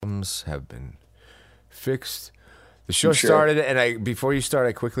problems have been fixed. The show started, and before you start,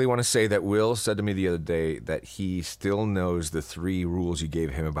 I quickly want to say that Will said to me the other day that he still knows the 3 rules you gave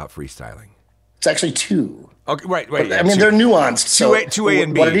him about freestyling. It's actually 2. Okay, right. But, Yeah, I mean, 2. they're nuanced. So 2A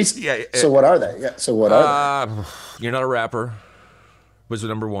and B. What did he? Yeah. So what are they? Yeah. So what are they? You're not a rapper. Was the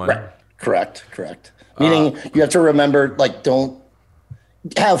number 1? Right. Correct. Meaning you have to remember, like, don't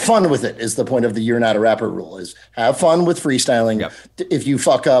have fun with it is the point of the "you're not a rapper" rule. Is have fun with freestyling. Yep. If you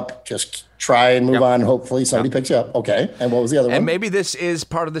fuck up, just try and move on. Hopefully somebody picks you up. Okay. And what was the other one? And maybe this is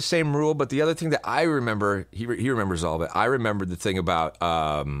part of the same rule, but the other thing that I remember, he remembers all of it. I remembered the thing about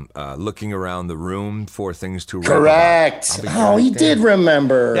looking around the room for things to correct. Oh, he did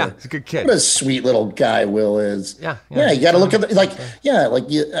remember. Yeah, he's a good kid. What a sweet little guy Will is. Yeah. You got to look at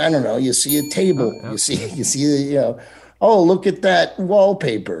I don't know. You see a table. You see oh, look at that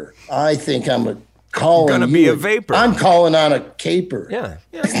wallpaper. I think I'm calling be a vapor. I'm calling on a caper. Yeah.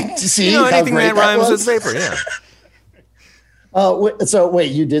 See anything that rhymes with vapor. Yeah. So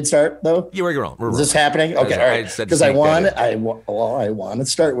wait, you did start though? Yeah, we're wrong. Is this happening? Okay, all right. Because I want to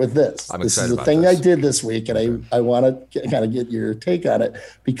start with this. I'm this excited is the thing I did this week, and I want to kind of get your take on it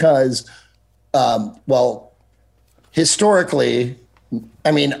because, historically,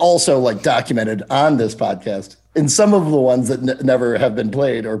 I mean, also like documented on this podcast, in some of the ones that never have been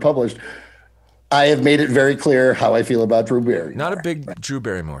played or published, I have made it very clear how I feel about Drew Barrymore. Not a big Drew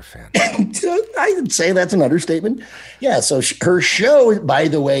Barrymore fan. I would say that's an understatement. Yeah, so her show, by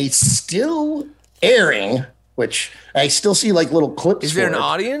the way, still airing, which I still see like little clips. Is there an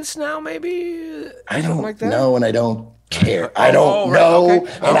audience now, maybe? I don't like that? know, and I don't care. I don't know,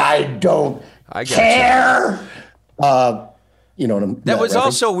 and I don't care. You know what I'm. That was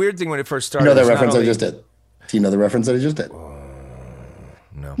also a weird thing when it first started. You know that reference I just did? Do you know the reference that I just did?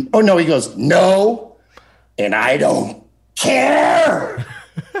 No. Oh, no, he goes, no, and I don't care.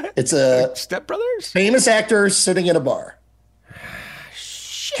 It's a Step Brothers? Famous actor sitting in a bar.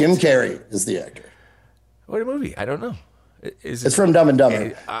 Jim Carrey is the actor. What a movie? I don't know. It's from Dumb and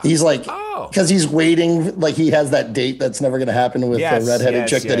Dumber. He's like, because he's waiting, like he has that date that's never going to happen with the redheaded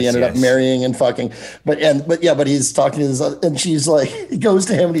chick that he ended up marrying and fucking. But he's talking to this, and she's like, he goes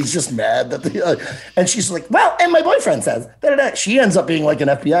to him and he's just mad that and she's like, well, and my boyfriend says that she ends up being like an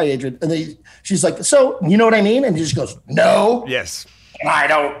FBI agent, and she's like, so you know what I mean? And he just goes, no, yes, and I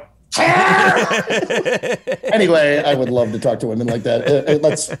don't care. Anyway, I would love to talk to women like that.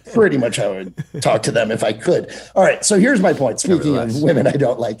 That's pretty much how I would talk to them if I could. All right, so here's my point. Speaking of women I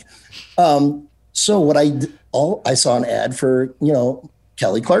don't like, so what I saw an ad for,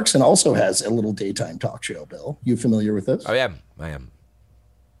 Kelly Clarkson also has a little daytime talk show. Bill, you familiar with this? I am.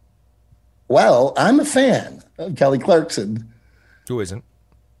 Well, I'm a fan of Kelly Clarkson. Who isn't?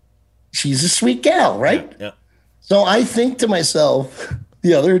 She's a sweet gal, right? Yeah. So I think to myself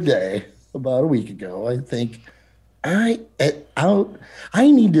the other day, about a week ago, I think I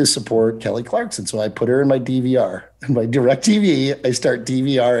need to support Kelly Clarkson. So I put her in my DVR. In my DirecTV, I start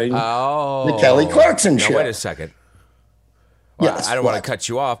DVRing the Kelly Clarkson show. Wait a second. Well, yes, I don't want to cut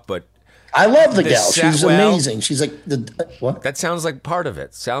you off, but I love the gal. She's amazing. She's like what? That sounds like part of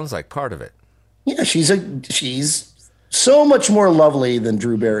it. Yeah, she's so much more lovely than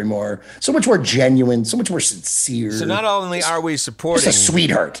Drew Barrymore. So much more genuine. So much more sincere. So not only are we supporting a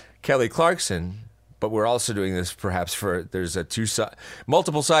sweetheart Kelly Clarkson, but we're also doing this perhaps there's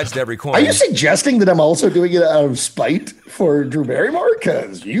multiple sides to every coin. Are you suggesting that I'm also doing it out of spite for Drew Barrymore?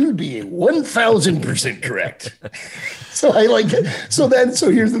 Because you'd be 1,000% correct. So I like it. So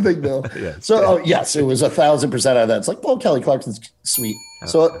here's the thing, Bill. Yes, it was 1,000% out of that. It's like, well, Kelly Clarkson's sweet.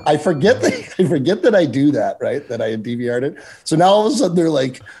 So I forget that I do that, right? That I DVR'd it. So now all of a sudden they're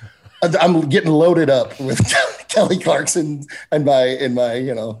like, I'm getting loaded up with Kelly Clarkson and my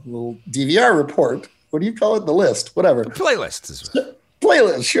little DVR report. What do you call it? The list, whatever. Playlist.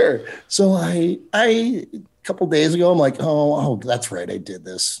 Playlist, sure. So I a couple days ago, I'm like, oh, that's right, I did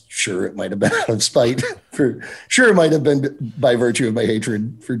this. Sure, it might have been out of spite. Sure, it might have been by virtue of my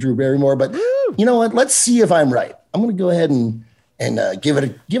hatred for Drew Barrymore. But you know what? Let's see if I'm right. I'm going to go ahead and give it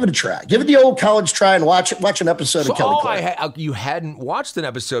a try. Give it the old college try and watch an episode of Kelly Clarkson. You hadn't watched an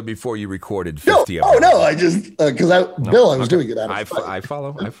episode before you recorded 50 of them. Oh, no, I just, because I was doing it out of spite. I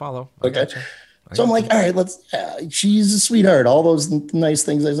follow. Okay. So I'm like, all right, she's a sweetheart. All those nice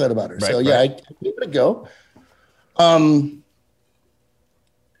things I said about her. Right, I gave it a go.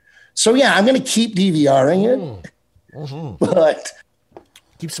 So I'm going to keep DVRing it. Mm-hmm. But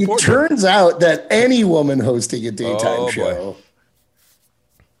it turns out that any woman hosting a daytime show,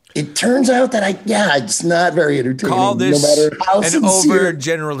 it turns out that it's not very entertaining. Call this no matter how an sincere.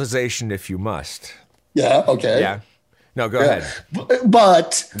 overgeneralization if you must. Yeah, okay. Yeah. No, go ahead.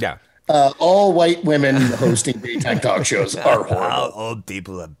 But yeah. All white women hosting daytime talk shows are horrible. All old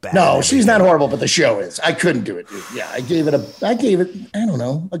people are bad. No, she's not horrible, but the show is. I couldn't do it. Dude. Yeah, I gave it, I don't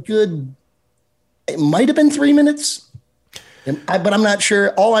know, a good, it might have been 3 minutes, but I'm not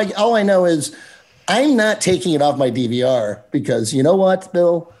sure. All I know is I'm not taking it off my DVR because you know what,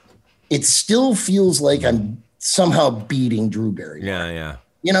 Bill? It still feels like I'm somehow beating Drew Barrymore. Yeah.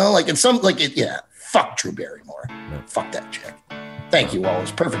 You know, like it's fuck Drew Barrymore. No. Fuck that chick. Thank you,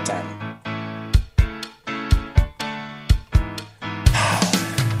 Wallace. Perfect timing.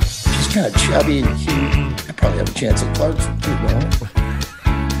 She's kind of chubby and cute. I probably have a chance at Clarkson too, though.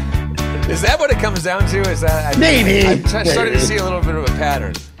 Is that what it comes down to? Is that maybe? I'm starting to see a little bit of a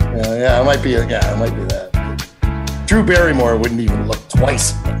pattern. Yeah, it might be. Yeah, it might be that. Drew Barrymore wouldn't even look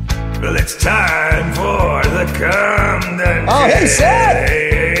twice. Well, it's time for the Come Dunge. Oh, hey, Seth!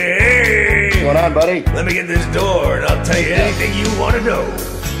 What's going on, buddy? Let me get this door, and I'll tell you anything you want to know.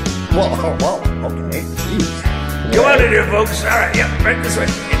 Well, okay. Jeez. Come on in here, folks. All right, right this way.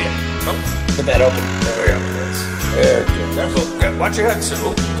 Oh. Get that open. There we go. There we go. Yeah, watch your head, sir.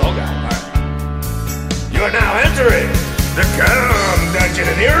 Oh, it's all gone. All right. You are now entering the Come Dungeon,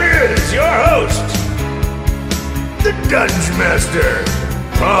 and here he is, your host, the Dunge Master,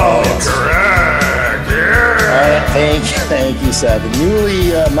 Paul Correct. Yeah. All right, thank you, Seth. The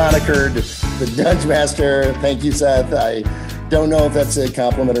newly monikered the Dunge Master. Thank you, Seth. I don't know if that's a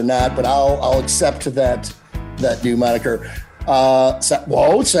compliment or not, but I'll accept that new moniker.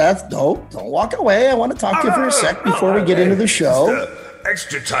 Seth, don't walk away. I want to talk to you for a sec before we get into the show.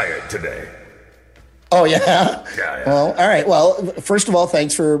 Extra tired today. Oh, yeah? Yeah. Well, all right. Well, first of all,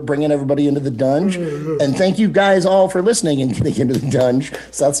 thanks for bringing everybody into the Dunge. And thank you guys all for listening and getting into the Dunge.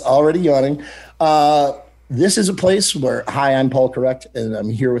 Seth's already yawning. This is a place where, hi, I'm Paul Correct, and I'm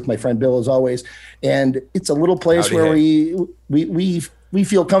here with my friend Bill as always. And it's a little place where we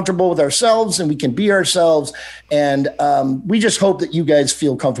feel comfortable with ourselves and we can be ourselves. And we just hope that you guys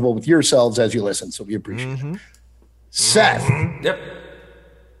feel comfortable with yourselves as you listen. So we appreciate it. Seth. Yep.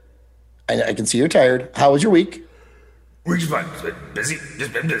 I can see you're tired. How was your week? Week's fine. Busy.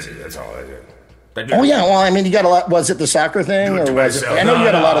 Just been busy. That's all I did. Oh, yeah. Well, I mean, you got a lot. Was it the soccer thing? Or was it? I know you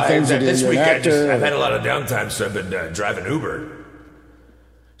got a lot of things to do. This week, I've had a lot of downtime, so I've been driving Uber.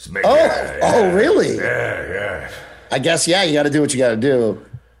 Really? Yeah. I guess, you got to do what you got to do.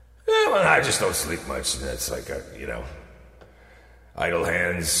 Yeah, well, I just don't sleep much. And it's like, idle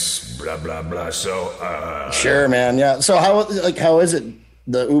hands, blah, blah, blah. So, sure, man. Yeah. So how is it?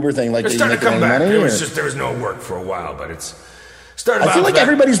 The Uber thing, like, it's starting to come back. There was no work for a while, but it's starting. I feel like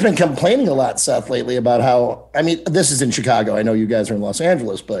everybody's been complaining a lot, Seth, lately about how. I mean, this is in Chicago. I know you guys are in Los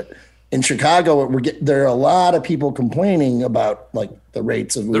Angeles, but in Chicago, there are a lot of people complaining about like the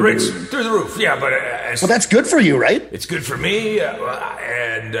rates of Uber. The rates through the roof. Yeah, but well, that's good for you, right? It's good for me,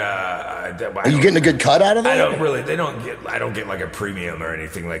 and are you getting a good cut out of that? I don't really. I don't get like a premium or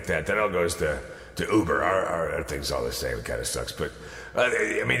anything like that. That all goes to Uber. Our thing's all the same. It kind of sucks, but.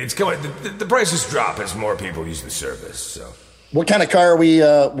 I mean, it's going. The prices drop as more people use the service. So, what kind of car are we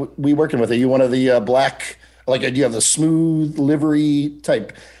working with? Are you one of the black? Like, do you have the smooth livery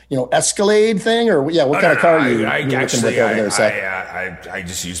type, Escalade thing, or what kind of car are you? I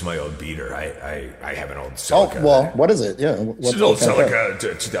just use my old beater. I have an old Celica. Oh well, what is it? Yeah, it's an old Celica,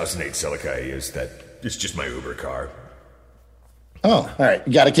 2008 Celica. I use that. It's just my Uber car. Oh, all right.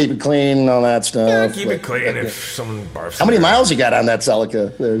 You got to keep it clean and all that stuff. Yeah, keep it clean if someone barfs. How many miles you got on that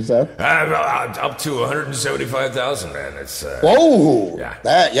Celica? There's that. Up to 175,000, man. It's whoa. Yeah.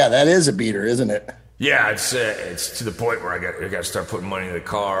 That is a beater, isn't it? Yeah, it's to the point where I got to start putting money in the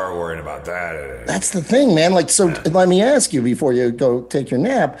car, worrying about that. That's the thing, man. Like, so let me ask you before you go take your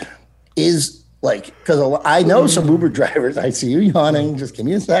nap, because I know some Uber drivers. I see you yawning. Just give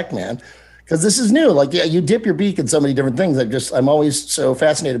me a sec, man. Because this is new. Like, yeah, you dip your beak in so many different things. I'm always so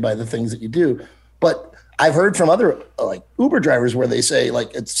fascinated by the things that you do. But I've heard from other like Uber drivers where they say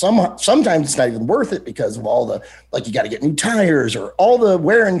like sometimes it's not even worth it because of all the, like, you got to get new tires or all the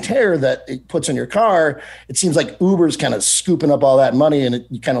wear and tear that it puts in your car. It seems like Uber's kind of scooping up all that money and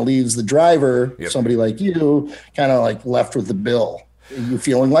it kind of leaves the driver, somebody like you, kind of like left with the bill. Are you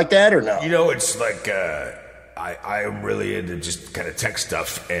feeling like that or no? It's like, I am really into just kind of tech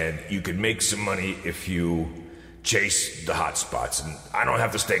stuff, and you can make some money if you chase the hot spots, and I don't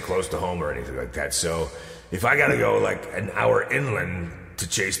have to stay close to home or anything like that. So if I got to go like an hour inland to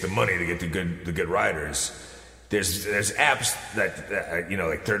chase the money to get the good riders, there's apps that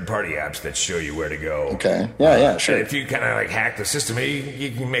like third-party apps that show you where to go. Okay. Yeah, sure. And if you kind of like hack the system,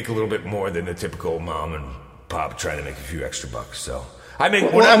 you can make a little bit more than the typical mom and pop trying to make a few extra bucks. So I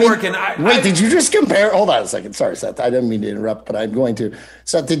mean, when I'm working, did you just compare? Hold on a second. Sorry, Seth. I didn't mean to interrupt, but I'm going to.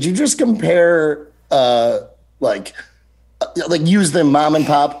 Seth, did you just compare, like use the mom and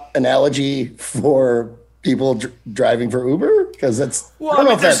pop analogy for people driving for Uber? Because that's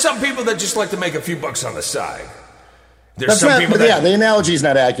there's some people that just like to make a few bucks on the side. There's some people that, the analogy is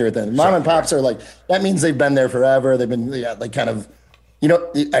not accurate. Then mom and pops are like that means they've been there forever. They've been like kind of,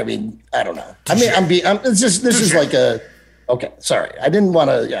 I mean, I don't know. I mean, this is like a. Okay, sorry. I didn't want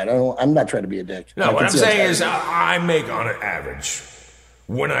to. Yeah, I'm not trying to be a dick. No, what I'm saying is, I make on an average.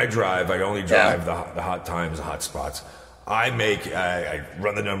 When I drive, I only drive the hot times, the hot spots. I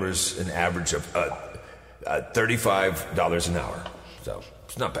run the numbers an average of $35 an hour. So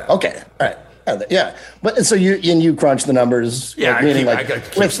it's not bad. Okay, all right. Yeah, but so you crunch the numbers. Yeah, meaning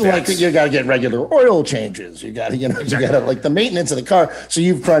you got to get regular oil changes. You got to you got to like the maintenance of the car. So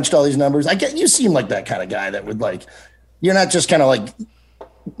you've crunched all these numbers. You seem like that kind of guy that would like. You're not just kind of like,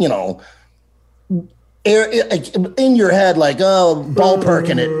 in your head, like, oh, ball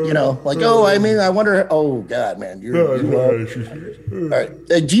perking it, like, oh, I mean, I wonder, oh, God, man. All right.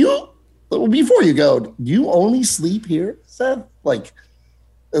 Before you go, do you only sleep here, Seth? Like,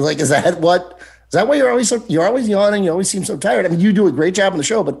 is that why you're always yawning? You always seem so tired. I mean, you do a great job on the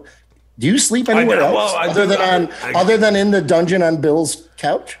show, but do you sleep anywhere else other than in the dungeon on Bill's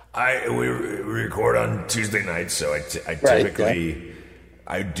couch? We record on Tuesday nights, so I typically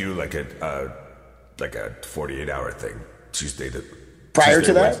I do like a 48-hour thing Tuesday to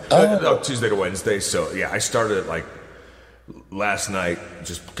Tuesday to Wednesday. So yeah, I started at like last night,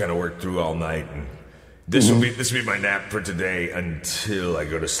 just kind of worked through all night, and this will be my nap for today until I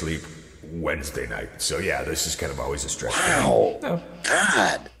go to sleep Wednesday night. So yeah, this is kind of always a stretch. Wow,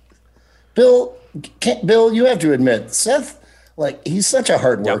 God, Bill, you have to admit, Seth. Like he's such a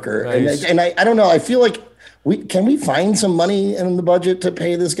hard worker, and I don't know. I feel like can we find some money in the budget to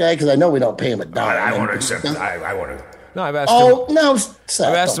pay this guy? Because I know we don't pay him a dime. I want to accept it. I want to. No, I've asked him. Oh no, Seth,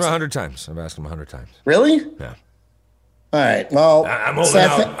 I've asked him 100 times. I've asked him 100 times. Really? Yeah. All right. Well, I'm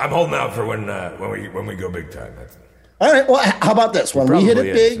holding out for when we go big time. All right. Well, how about this? When we hit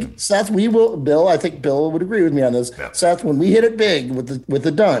it big, Seth, we will. Bill, I think Bill would agree with me on this. Yeah. Seth, when we hit it big with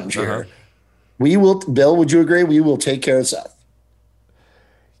the Dunge here, we will. Bill, would you agree? We will take care of Seth.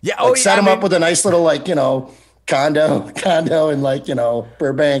 Yeah. Set him up with a nice little condo in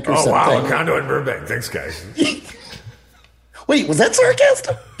Burbank or something. Oh wow, a condo in Burbank. Thanks, guys. Wait, was that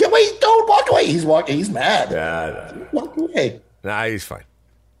sarcastic? Wait, don't walk away. He's mad. Yeah. Walk away. Nah, he's fine.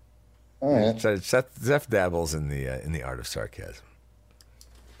 All right. Seth dabbles in the art of sarcasm.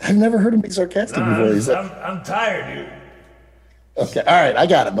 I've never heard him be sarcastic before. I'm tired, dude. Okay, all right, I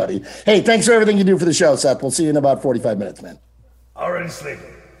got it, buddy. Hey, thanks for everything you do for the show, Seth. We'll see you in about 45 minutes, man. Already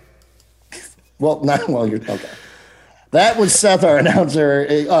sleeping. Well, not while you're okay. That was Seth, our announcer,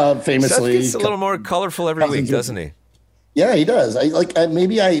 famously. Seth gets a little more colorful every week, doesn't he? Yeah, he does.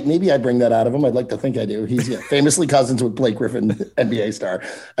 Maybe I bring that out of him. I'd like to think I do. He's famously cousins with Blake Griffin, NBA star.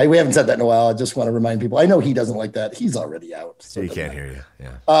 We haven't said that in a while. I just want to remind people. I know he doesn't like that. He's already out. So he can't hear you.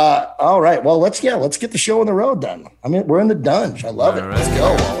 Yeah. All right. Well, let's get the show on the road then. I mean, we're in the Dunge. I love it. Right. Let's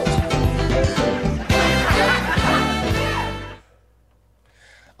go.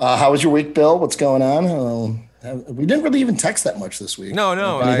 How was your week, Bill? What's going on? We didn't really even text that much this week. No.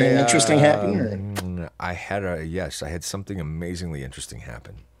 Anything interesting happen? I had something amazingly interesting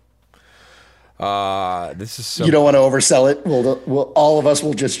happen. This is you don't want to oversell it. We'll all of us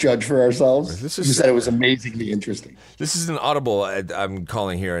will just judge for ourselves. You said it was amazingly interesting. This is an audible I'm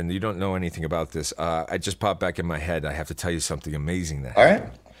calling here, and you don't know anything about this. I just popped back in my head. I have to tell you something amazing that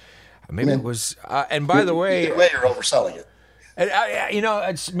happened. All right. It was. And by the way, either way, you're overselling it. And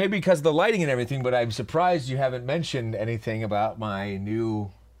it's maybe because of the lighting and everything, but I'm surprised you haven't mentioned anything about my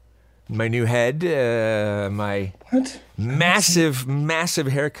new head, my massive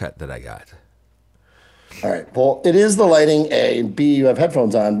haircut that I got. All right. Well, it is the lighting. A and B. You have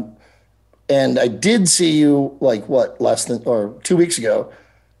headphones on, and I did see you less than 2 weeks ago.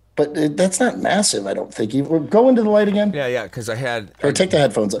 But that's not massive, I don't think. We're going to the light again. Yeah, because take the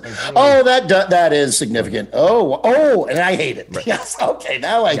headphones off. Oh, that is significant. Oh, and I hate it. Right. Yes, okay,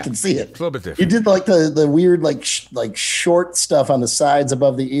 now I can see it. It's a little bit different. You did the weird short stuff on the sides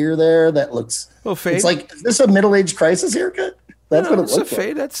above the ear there. That looks a little fade. It's like, is this a middle-aged crisis haircut? That's what it looks like. It's a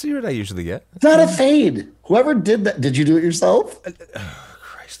fade. That's what I usually get. It's not a fade. Whoever did that, did you do it yourself?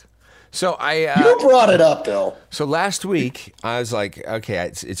 So you brought it up, Bill. So last week I was like, okay,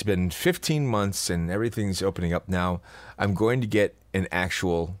 it's been 15 months and everything's opening up now. I'm going to get an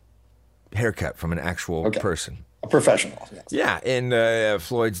actual haircut from an actual person. A professional. Yes. Yeah, and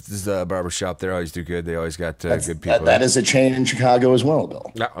Floyd's is the barbershop. They always do good. They always got good people. That is a chain in Chicago as well,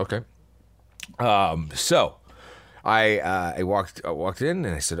 Bill. Yeah. Okay. So I walked in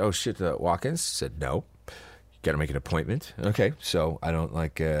and I said, "Oh shit, walk-ins." Said no. Got to make an appointment. Okay, so I don't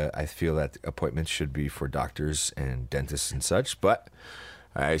like. I feel that appointments should be for doctors and dentists and such. But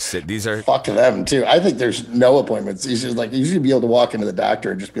I said these are fuck them too. I think there's no appointments. You should be able to walk into the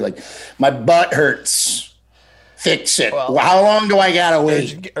doctor and just be like, "My butt hurts. Fix it." Well, how long do I gotta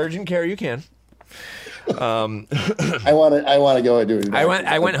wait? Urgent care, you can. I want to go and do it.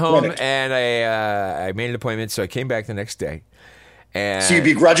 I went home and I made an appointment. So I came back the next day. And so you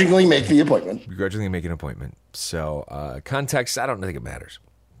begrudgingly make the appointment. Begrudgingly make an appointment. So context, I don't think it matters.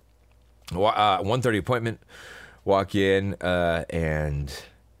 1:30 appointment. Walk in and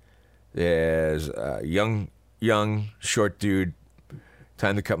there's a young short dude.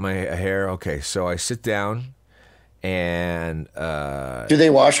 Time to cut my hair. Okay, so I sit down. And do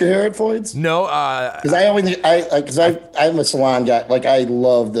they wash your hair at Floyd's? No, because I'm a salon guy. Like I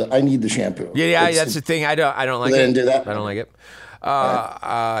need the shampoo. Yeah, that's the thing. I don't like it. They didn't do that. I don't like it.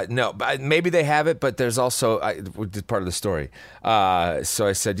 No, but maybe they have it, but there's also part of the story. So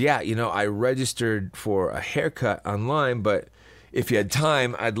I said, yeah, I registered for a haircut online, but if you had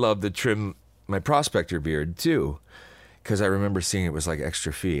time, I'd love to trim my prospector beard too, because I remember seeing it was like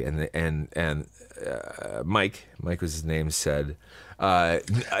extra fee, and Mike was his name, said,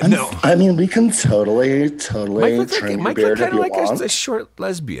 no. I mean, we can totally trim your beard if you want. Mike looked kind of like a short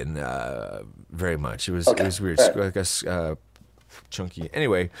lesbian, very much. It was weird. Right. Like a chunky.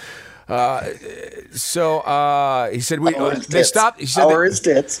 Anyway, so he said they stopped. He said his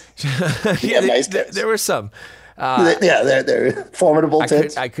tits. Yeah, nice tits. There were some. They're formidable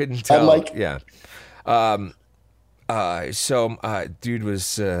tits. I couldn't tell. Mike. Yeah. So dude was,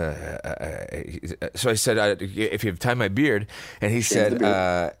 so I said, if you have time, my beard, and he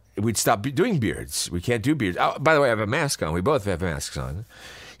said, we'd stop doing beards. We can't do beards. Oh, by the way, I have a mask on. We both have masks on.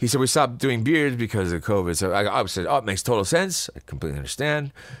 He said, we stopped doing beards because of COVID. So I said, it makes total sense. I completely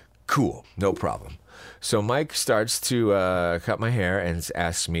understand. Cool. No problem. So Mike starts to cut my hair and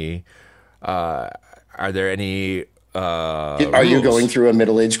asks me, are there any Are you going through a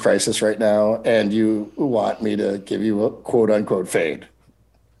middle-age crisis right now and you want me to give you a quote-unquote fade?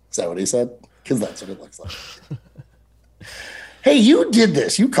 Is that what he said? Because that's what it looks like. Hey, you did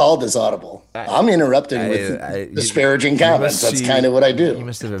this. You called this audible. I'm interrupting with disparaging comments. That's kind of what I do. You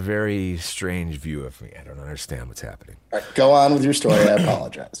must have a very strange view of me. I don't understand what's happening. All right, go on with your story. I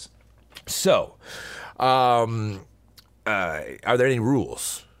apologize. So, are there any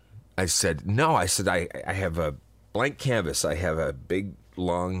rules? I said, no. I said, I have a blank canvas. I have a big,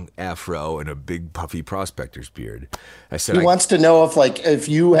 long afro and a big, puffy prospector's beard. I said, he wants to know if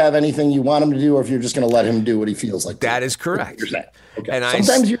you have anything you want him to do, or if you're just going to let him do what he feels like. That is correct. Okay. And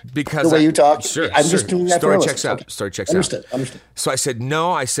sometimes because the way you talk, I'm just doing that. Story checks out. Okay. Story checks out. Understood. So I said,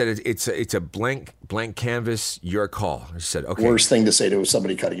 no. I said, it's a blank canvas. Your call. I said, okay. Worst thing to say to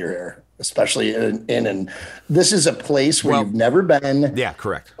somebody cutting your hair, especially in this is a place where you've never been. Yeah,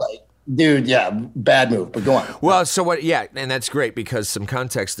 correct. Dude, yeah, bad move, but go on. Well, so what? Yeah, and that's great because some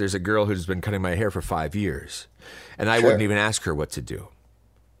context. There's a girl who's been cutting my hair for 5 years, and I wouldn't even ask her what to do.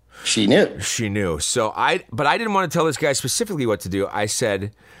 She knew. So but I didn't want to tell this guy specifically what to do. I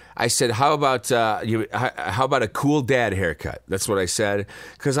said, how about how about a cool dad haircut? That's what I said.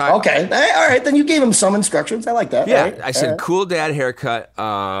 Okay, all right. Then you gave him some instructions. I like that. Yeah, right. I said cool dad haircut,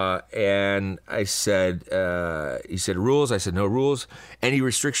 and I said he said rules. I said no rules. Any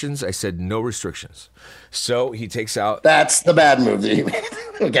restrictions? I said no restrictions. So he takes out. That's the bad move that you made.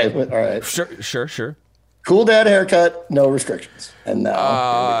 Okay, all right. Sure. Cool dad haircut, no restrictions, and now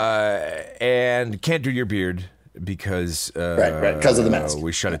and can't do your beard because right, because of the mask.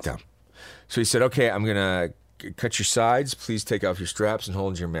 We shut it down. So he said, okay, I'm gonna cut your sides. Please take off your straps and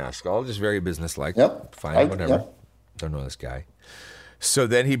hold your mask. All just very businesslike. Yep. Fine, whatever. Yep. Don't know this guy. So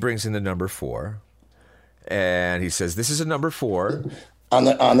then he brings in the number 4, and he says, "This is a number 4." On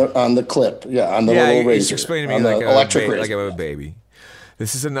the clip, on the little razor. He's explaining to me like I'm a baby.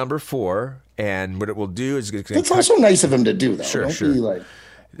 This is a number 4, and what it will do is it's also nice of him to do that. Sure.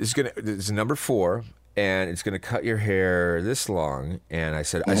 This is a number 4, and it's gonna cut your hair this long. And I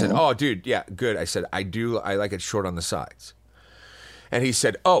said, oh, dude, yeah, good. I said, I like it short on the sides. And he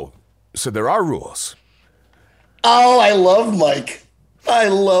said, oh, so there are rules. Oh, I love Mike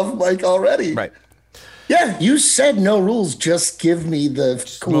already. Right. Yeah, you said no rules. Just give me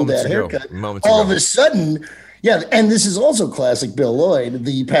the cool dad haircut. All of a sudden. Yeah, and this is also classic Bill Lloyd,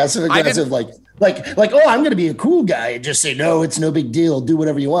 the passive aggressive, like, oh, I'm going to be a cool guy and just say, no, it's no big deal. Do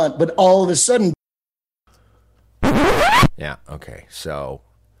whatever you want. But all of a sudden. Yeah. Okay. So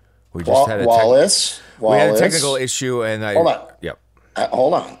we just had Wallace. We had a technical issue, and hold on. Yep.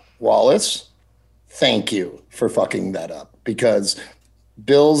 Hold on, Wallace. Thank you for fucking that up, because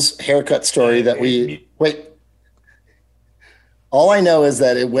Bill's haircut story that wait. All I know is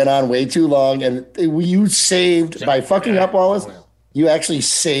that it went on way too long, and you saved by fucking up, Wallace. You actually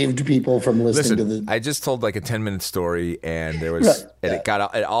saved people from listening to the. I just told like a 10-minute story, and there was, and it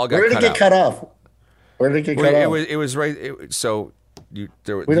got, it all got. Where did it get cut off? Where did it get cut off? It was right. So we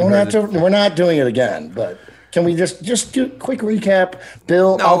don't have to. We're not doing it again, but can we just do a quick recap,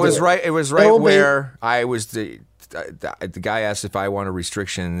 Bill? No, it was right. It was right Bill, where I was the guy asked if I wanted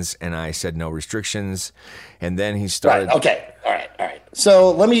restrictions, and I said no restrictions, and then he started. Right, okay, all right.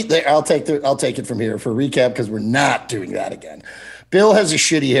 So I'll take it from here for recap, because we're not doing that again. Bill has a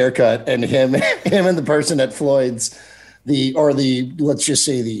shitty haircut, and him and the person at Floyd's, let's just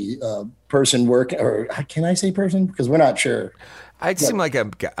say the person working, or can I say person? Because we're not sure. I seem like a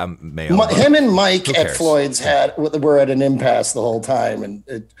male. Him and Mike at Floyd's were at an impasse the whole time, and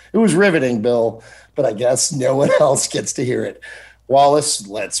it was riveting, Bill. But I guess no one else gets to hear it. Wallace,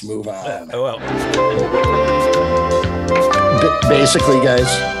 let's move on. Basically,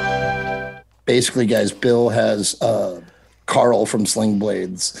 guys, Bill has Carl from Sling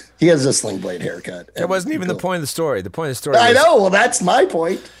Blades. He has a Sling Blade haircut. That wasn't even the point of the story. The point of the story I know. Well, that's my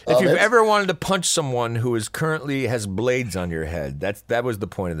point. If you've ever wanted to punch someone who is currently has blades on your head, that was the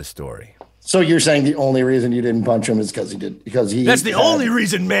point of the story. So you're saying the only reason you didn't punch him is because he. That's the only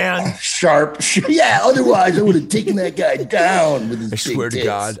reason, man. Sharp. Yeah. Otherwise, I would have taken that guy down with his. I swear to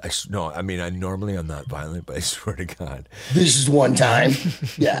God. I'm not violent, but I swear to God. This is one time.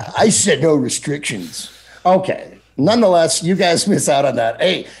 Yeah, I said no restrictions. Okay. Nonetheless, you guys miss out on that.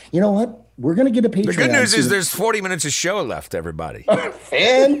 Hey, you know what? We're gonna get a Patreon. The good news is there's 40 minutes of show left, everybody.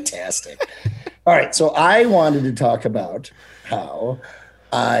 Fantastic. All right. So I wanted to talk about how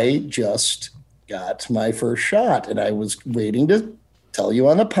I just got my first shot, and I was waiting to tell you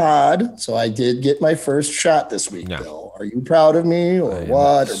on the pod. So I did get my first shot this week, Bill. Are you proud of me or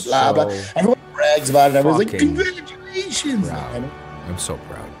what? Or blah, blah. Everyone brags about it. I was like, congratulations. I'm so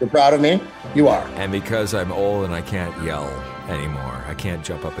proud. You're proud of me? You are. And because I'm old and I can't yell anymore, I can't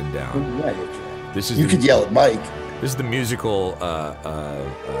jump up and down. Yeah, you can. You could yell at Mike. This is the musical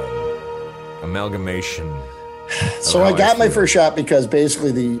amalgamation. So I got my first shot because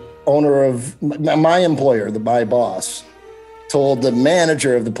basically the owner of my employer, my boss, told the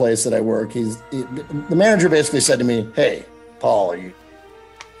manager of the place that I work. The manager basically said to me, "Hey, Paul, are you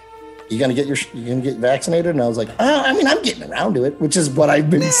gonna get vaccinated?" And I was like, I'm getting around to it, which is what I've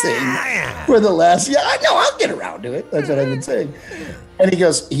been saying for the last. Yeah, I know I'll get around to it. That's what I've been saying. And he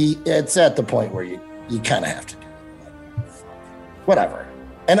goes, it's at the point where you kind of have to do it. Like, whatever.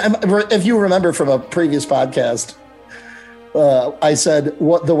 And if you remember from a previous podcast, I said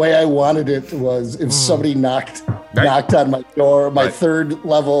the way I wanted it was if somebody knocked on my door, my third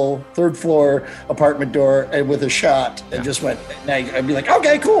floor apartment door, and with a shot, and just went. I'd be like,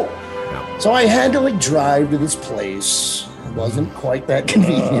 okay, cool. Yeah. So I had to drive to this place. It wasn't quite that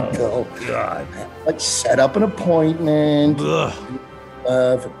convenient, though. God. Set up an appointment.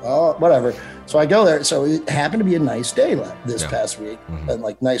 Whatever. So I go there. So it happened to be a nice day this past week, and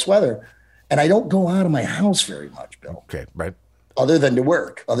nice weather. And I don't go out of my house very much, Bill. Okay, right. Other than to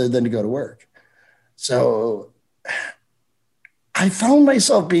go to work. So I found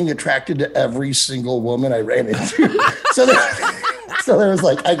myself being attracted to every single woman I ran into. So there was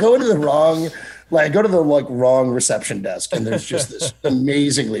I go to the wrong reception desk, and there's just this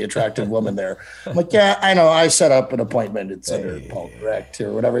amazingly attractive woman there. I'm like, yeah, I know. I set up an appointment. It's under Paul Direct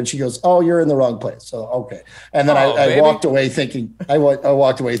or whatever. And she goes, "Oh, you're in the wrong place." So okay. And then I walked away thinking,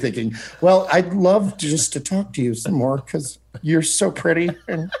 well, I'd love just to talk to you some more because you're so pretty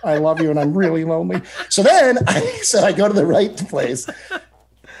and I love you and I'm really lonely. So then I go to the right place.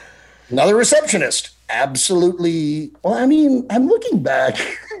 Another receptionist. Absolutely. Well, I'm looking back.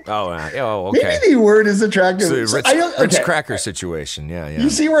 Okay. Maybe the word is attractive. So Ritz cracker situation. Yeah. You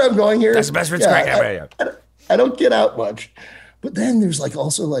see where I'm going here? That's the best Ritz cracker. I don't get out much. But then there's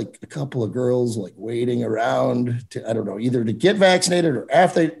also a couple of girls waiting around to, I don't know, either to get vaccinated or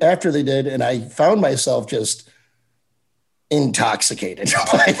after they did. And I found myself just intoxicated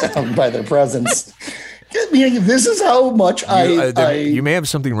by their presence. This is how much you may have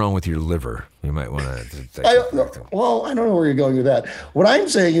something wrong with your liver. You might want to. I don't know where you're going with that. What I'm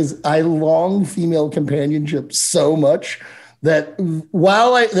saying is, I long female companionship so much that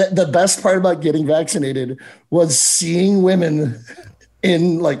the best part about getting vaccinated was seeing women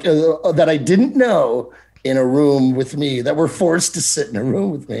in that I didn't know in a room with me, that were forced to sit in a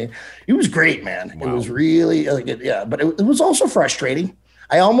room with me. It was great, man. Wow. It was really, but it was also frustrating.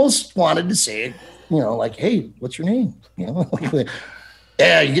 I almost wanted to say it, like, hey, what's your name?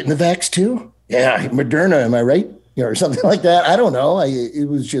 Yeah, you getting the vax too? Yeah, Moderna, am I right? Or something like that. I don't know. It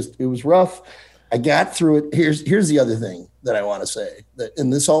was rough. I got through it. Here's the other thing that I want to say,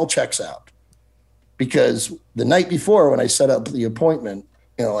 and this all checks out, because the night before when I set up the appointment,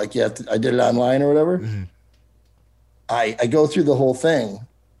 I did it online or whatever. Mm-hmm. I go through the whole thing,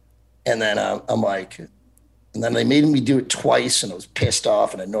 and then I'm like, and then they made me do it twice, and I was pissed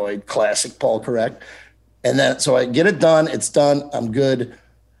off and annoyed. Classic Paul Correct. And then so I get it done. It's done. I'm good.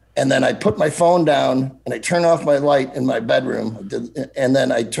 And then I put my phone down and I turn off my light in my bedroom. And then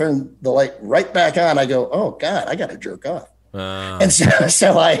I turn the light right back on. I go, oh God, I got to jerk off. And so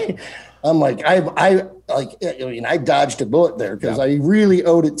I'm like, I dodged a bullet there, because I really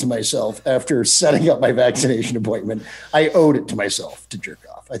owed it to myself after setting up my vaccination appointment. I owed it to myself to jerk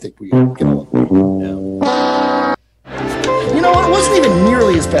off. I think we can all agree. Yeah. It wasn't even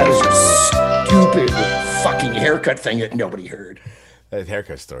nearly as bad as your stupid fucking haircut thing that nobody heard. That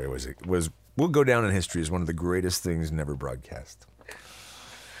haircut story will go down in history as one of the greatest things never broadcast.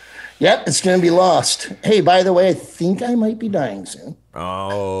 Yep, it's going to be lost. Hey, by the way, I think I might be dying soon.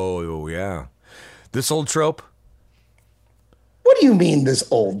 Oh, yeah. This old trope? What do you mean, this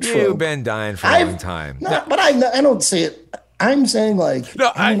old trope? You've been dying for a long time. No, but I don't say it. I'm saying like...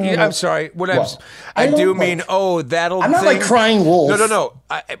 No, I'm sorry. I do mean, that old thing. I'm not like crying wolf. No.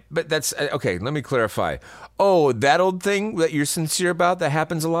 But that's... Okay, let me clarify. Oh, that old thing that you're sincere about that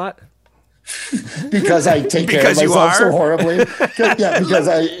happens a lot? Because I take care of myself so horribly.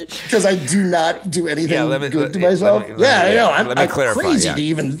 Because I do not do anything good to myself. I know. I'm crazy to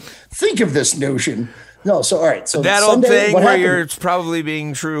even think of this notion. No, so all right. So that old thing where you're probably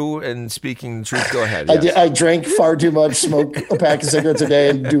being true and speaking the truth. Go ahead. Yes. I drank far too much, smoke a pack of cigarettes a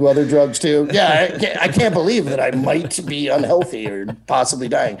day, and do other drugs too. Yeah, I can't believe that I might be unhealthy or possibly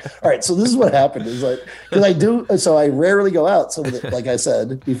dying. All right, so this is what happened. Is like, because I rarely go out. So like I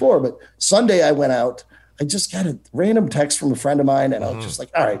said before, but Sunday I went out. I just got a random text from a friend of mine, and I was just like,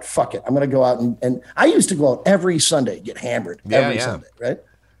 all right, fuck it. I'm going to go out. And I used to go out every Sunday, get hammered every Sunday, right?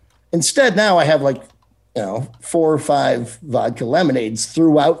 Instead, now I have like, 4 or 5 vodka lemonades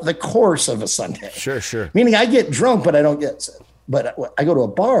throughout the course of a Sunday. Sure. Meaning I get drunk, but I don't get sick. But I go to a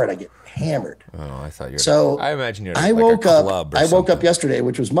bar and I get hammered. Oh, I thought you were. So I imagine you're. I woke up yesterday,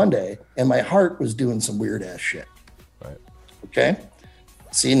 which was Monday, and my heart was doing some weird ass shit. Right. Okay.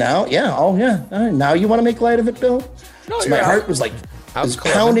 See now, yeah. Oh yeah. All right. Now you want to make light of it, Bill? No. So my heart was like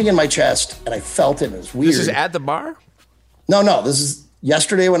pounding in my chest, and I felt it. It was weird. This is at the bar? No. This is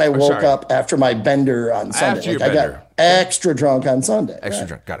yesterday when I woke up after my bender on Sunday. I got extra drunk on Sunday. Extra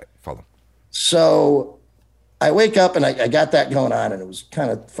drunk. Got it. Follow. So I wake up and I got that going on, and it was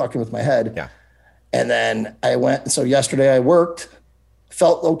kind of fucking with my head. Yeah. And then I went. So yesterday I worked,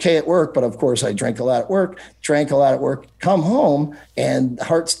 felt okay at work, but of course I drank a lot at work, come home, and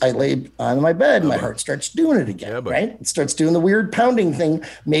I laid on my bed and my heart starts doing it again, right? It starts doing the weird pounding thing,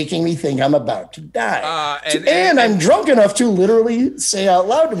 making me think I'm about to die. And I'm drunk enough to literally say out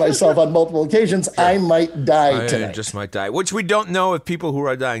loud to myself on multiple occasions, I might die tonight. I just might die, which we don't know if people who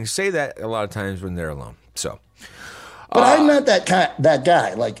are dying say that a lot of times when they're alone. So, but I'm not that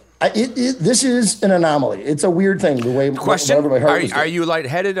guy. Like, this is an anomaly. It's a weird thing. The way question: Are you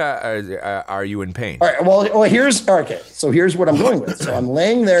lightheaded? Are you in pain? All right. Well, here's what I'm going with. So I'm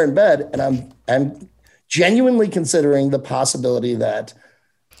laying there in bed, and I'm genuinely considering the possibility that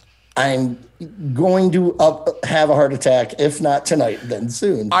I'm going to have a heart attack. If not tonight, then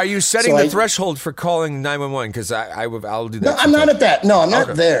soon. Are you setting the threshold for calling 911? Because I'll do that. No, I'm not at that. No, I'm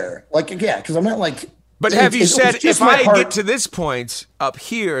not there. Like, because I'm not like. But have you said, if I get to this point up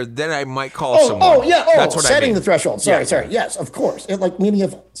here, then I might call someone? Oh, yeah. That's what setting the threshold. Sorry. Yes, of course. But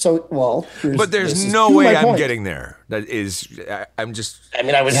there's no way I'm getting there. That is, I'm just. I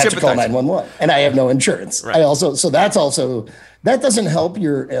mean, I would have to call 911, and I have no insurance. Right. That doesn't help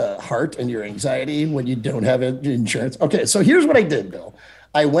your heart and your anxiety when you don't have insurance. Okay, so here's what I did, Bill.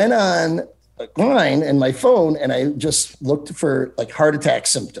 I went on line in my phone, and I just looked for like heart attack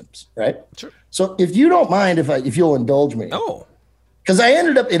symptoms, right? Sure. So if you don't mind, if you'll indulge me. Oh. Because it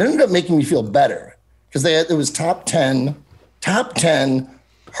ended up making me feel better. Because it was top 10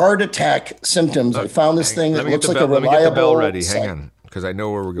 heart attack symptoms. I found this thing that looks like a reliable. Let me get the bell ready. Hang on, because I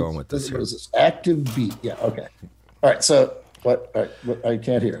know where we're going with this here. This active beat. Yeah, okay. All right, so what? I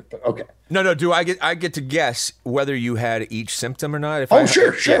can't hear it, but okay. No. Do I get to guess whether you had each symptom or not?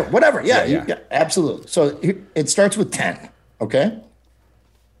 Sure. Whatever. Yeah, absolutely. So it starts with 10, okay?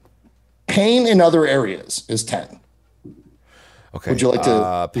 Pain in other areas is 10. Okay. Would you like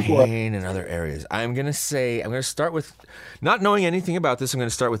to pain in other areas? I'm gonna start with not knowing anything about this. I'm gonna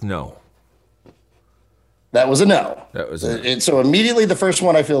start with no. That was a no. That was a no. So immediately the first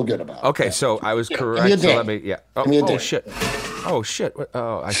one I feel good about. Okay, so I was correct. Give me a so ding. Oh shit. Oh shit.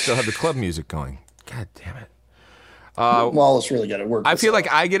 Oh, I still have the club music going. God damn it. Wallace really got it worked. I feel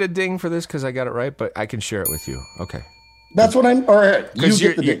like I get a ding for this because I got it right, but I can share it with you. Okay. That's what I'm. All right, you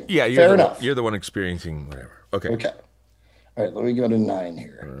get the ding. Yeah, fair enough. You're the one experiencing whatever. Okay. Okay. All right, let me go to 9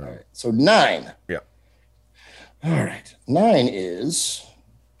 here. All right, so 9. Yeah. All right, 9 is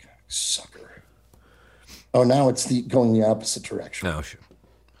sucker. Oh, now it's going the opposite direction. No, sure.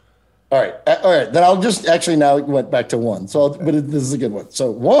 All right. Then I'll just now it went back to 1. So, this is a good one. So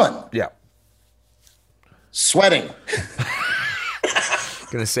 1. Yeah. Sweating.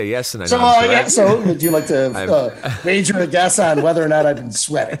 Gonna say yes, and I so know. So would you like to wager a guess on whether or not I've been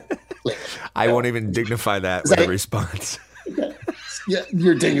sweating? I won't even dignify that with a response. Yeah,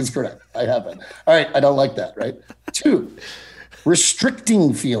 your ding is correct. I haven't. All right, I don't like that. Right. 2,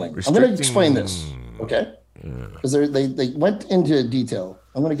 restricting feeling. I'm going to explain this. Okay. Because they went into detail.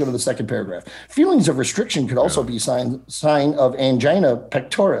 I'm going to go to the second paragraph. Feelings of restriction could also be sign of angina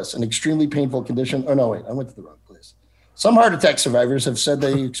pectoris, an extremely painful condition. Oh, no, wait, I went to the wrong place. Some heart attack survivors have said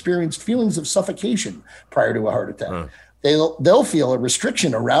they experienced feelings of suffocation prior to a heart attack. They'll feel a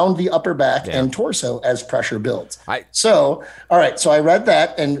restriction around the upper back and torso as pressure builds. All right. So I read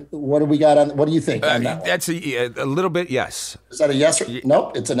that, and what do we got on? What do you think on that? That's a little bit yes. Is that a yes?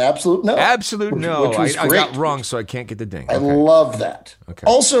 Nope. It's an absolute no. Absolute no. I got wrong, so I can't get the ding. I love that. Okay.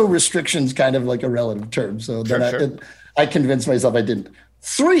 Also, restrictions kind of like a relative term. So then I convinced myself I didn't.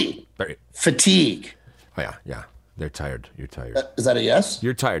 3, fatigue. Oh yeah. They're tired. You're tired. Is that a yes?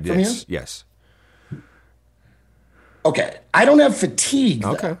 You're tired. Yes. Yes. Okay. I don't have fatigue.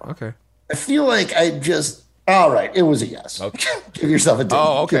 Okay. I feel like all right. It was a yes. Okay. Give yourself a ding.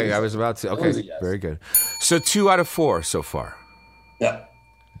 Oh, okay. I was about to. Okay. Yes. Very good. So 2 out of 4 so far. Yeah.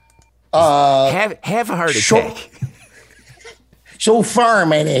 Have a heart attack. So far,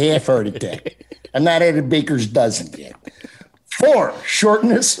 I'm at a half heart attack. I'm not at a baker's dozen yet. 4,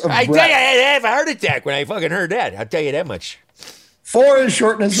 shortness of breath. I tell you, I had to have a heart attack when I fucking heard that. I'll tell you that much. 4 is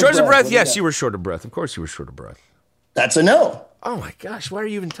shortness of breath. Short of breath, yes, you were short of breath. Of course you were short of breath. That's a no. Oh, my gosh. Why are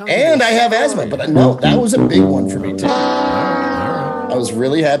you even telling me And I have asthma, but no, that was a big one for me, too. I was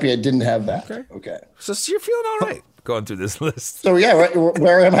really happy I didn't have that. Okay. So you're feeling all right going through this list. So,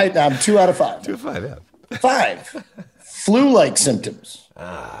 where am I? I'm 2 out of 5. 2 out of 5, yeah. 5, flu-like symptoms.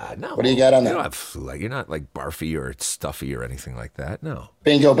 No. What do you got on that? You don't have flu. You're not like barfy or stuffy or anything like that. No.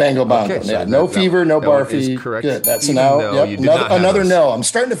 Bingo, bango, bongo. Okay, so no fever, no barfy. Correct. Good. That's a no. Yep. Another no. I'm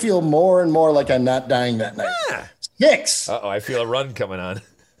starting to feel more and more like I'm not dying that night. 6. Uh-oh, I feel a run coming on.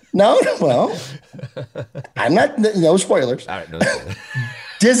 No, well, I'm not. No spoilers. All right, no spoilers.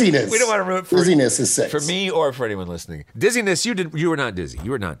 Dizziness. We don't want to ruin it for dizziness is 6 for me or for anyone listening. Dizziness. You were not dizzy.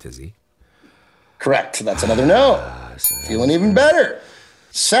 You were not dizzy. Correct. That's another no. Feeling even better.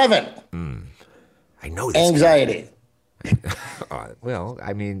 7. I know this. Anxiety. Well,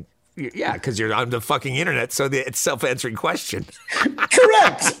 I mean, yeah, because you're on the fucking internet, so it's self-answering question.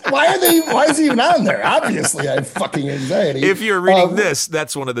 Correct. Why is he even on there? Obviously, I have fucking anxiety. If you're reading this,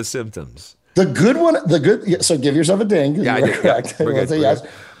 that's one of the symptoms. The good one, so give yourself a ding. Yeah, I did. Correct. Yeah, we're good. Yes.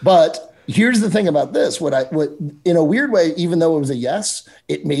 But here's the thing about this. What in a weird way, even though it was a yes,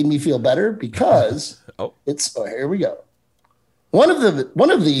 it made me feel better because here we go. One of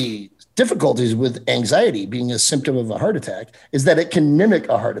the difficulties with anxiety being a symptom of a heart attack is that it can mimic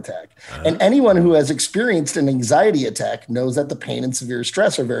a heart attack. And anyone who has experienced an anxiety attack knows that the pain and severe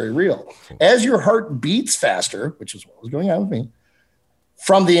stress are very real. As your heart beats faster, which is what was going on with me,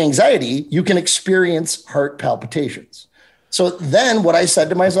 from the anxiety, you can experience heart palpitations. So then what I said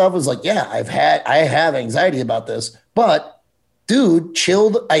to myself was like, yeah, I have anxiety about this, but dude,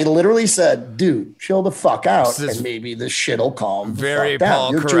 I literally said, dude, chill the fuck out, and maybe this shit'll calm the fuck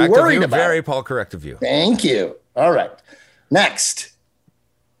down. You're too worried about it. Very Paul correct of you. Thank you. All right. Next,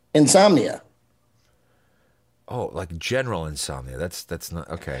 insomnia. Oh, like general insomnia. That's not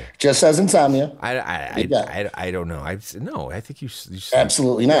okay. Just says insomnia. I don't know. I think you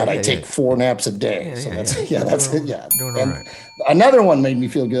absolutely not. I take 4 naps a day. That's it. Yeah. Doing all right. Another one made me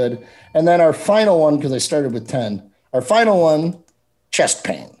feel good, and then our final one, because I started with 10. Our final one, chest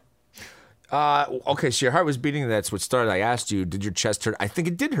pain. Okay, so your heart was beating. That's what started. I asked you, did your chest hurt? I think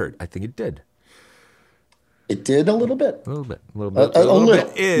it did hurt. I think it did. It did a little bit. A little bit. A little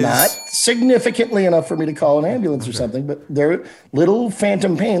bit is not significantly enough for me to call an ambulance or something, but there are little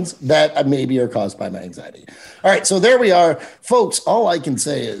phantom pains that maybe are caused by my anxiety. All right, so there we are. Folks, all I can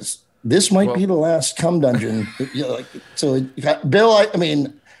say is this might be the last cum dungeon. So, Bill, I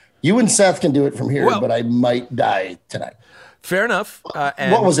mean, you and Seth can do it from here, but I might die tonight. Fair enough.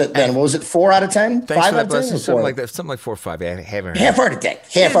 What was it then? What was it, 4 out of 10? 5 out of 10? Something like that. Something like 4 or 5. Half heart attack.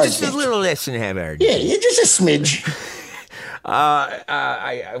 Just a little less than half heart attack. Yeah, just a smidge.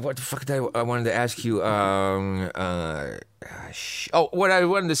 What the fuck did I wanted to ask you? What I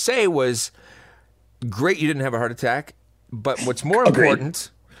wanted to say was, great you didn't have a heart attack, but what's more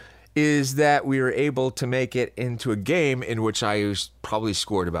important is that we were able to make it into a game in which I probably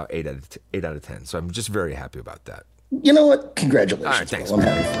scored about 8 out of 10. So I'm just very happy about that. You know what? Congratulations. All right, thanks. I'm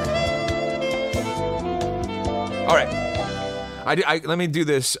happy for you. All right. Let me do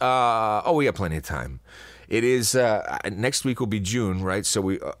this. We have plenty of time. It is next week will be June, right? So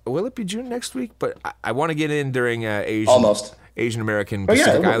will it be June next week? But I want to get in during Asian American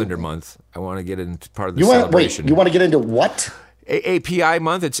Pacific Islander Month. I want to get into part of the celebration. You want to get into what? API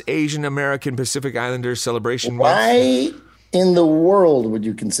month. It's Asian American Pacific Islander Celebration Month. Why in the world would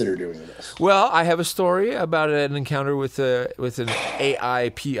you consider doing this? Well, I have a story about an encounter with an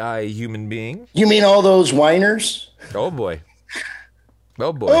AIPI human being. You mean all those whiners? Oh boy.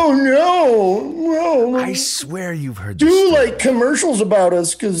 Oh boy. Oh no. I swear you've heard this. Do like commercials about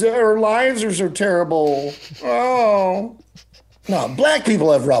us because our lives are so terrible. Oh. No, black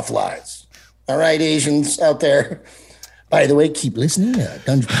people have rough lives. All right, Asians out there. By the way, keep listening.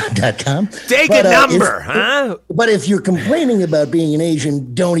 Dungepod.com. Take a number, huh? But if you're complaining about being an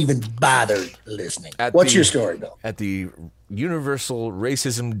Asian, don't even bother listening. What's your story, Bill? At the Universal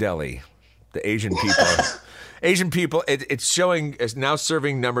Racism Deli, the Asian people. It's showing. It's now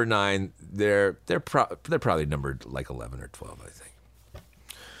serving number 9. They're probably numbered like 11 or 12, I think.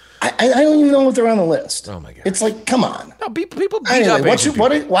 I don't even know if they're on the list. Oh my god! It's like, come on. No, people beat up Asian people.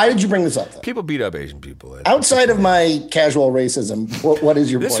 Why did you bring this up, though? People beat up Asian people. Outside of my casual racism, what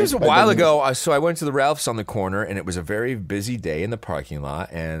is your point? This was a while ago. So I went to the Ralph's on the corner, and it was a very busy day in the parking lot.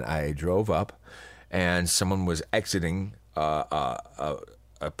 And I drove up, and someone was exiting a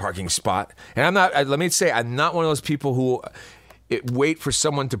parking spot. And I'm not. Let me say, I'm not one of those people who wait for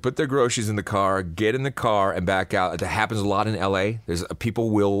someone to put their groceries in the car, get in the car, and back out. That happens a lot in L.A.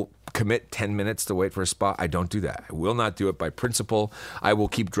 People will commit 10 minutes to wait for a spot. I don't do that. I will not do it by principle. I will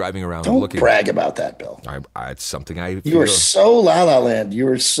keep driving around don't looking. Don't brag about that, Bill. It's something I feel. You are so La La Land. You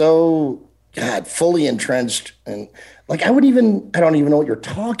are so, fully entrenched. And like, I don't even know what you're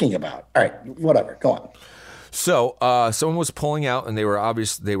talking about. All right, whatever. Go on. So someone was pulling out, and they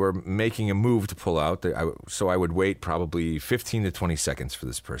were making a move to pull out. So I would wait probably 15 to 20 seconds for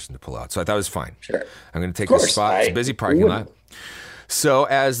this person to pull out. So I thought it was fine. Sure. I'm going to take this spot. It's a busy parking lot. So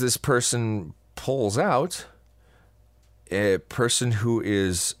as this person pulls out, a person who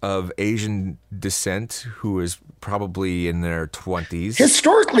is of Asian descent, who is probably in their 20s.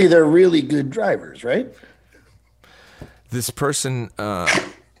 Historically, they're really good drivers, right? This person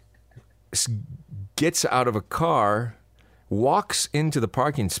gets out of a car, walks into the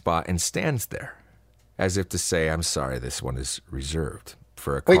parking spot, and stands there as if to say, I'm sorry, this one is reserved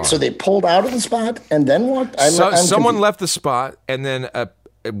for a car. Wait, so they pulled out of the spot and then walked? Someone left the spot, and then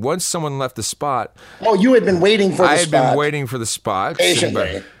once someone left the spot... Oh, you had been waiting for the spot. I had been waiting for the spot.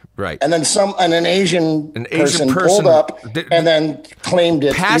 Patiently. Right. And then an Asian person pulled up and then claimed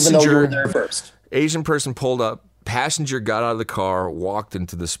it, even though you were there first. Asian person pulled up, passenger got out of the car, walked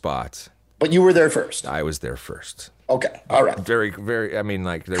into the spot. But you were there first. I was there first. Okay. All right. Very, very, I mean,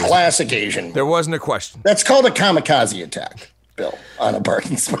 like... Classic Asian. There wasn't a question. That's called a kamikaze attack, Bill, on a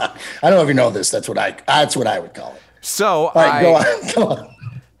parking spot. I don't know if you know this. That's what I would call it. So, all right, go on.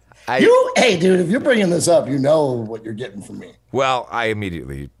 Hey, dude, if you're bringing this up, you know what you're getting from me. Well, I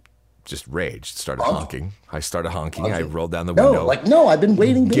immediately just raged, started honking. I started honking. I rolled down the window. No, I've been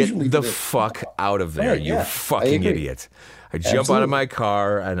waiting patiently. Get the fuck out of there, you fucking idiot. I jump out of my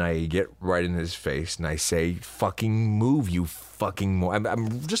car and I get right in his face and I say, fucking move, you fucking...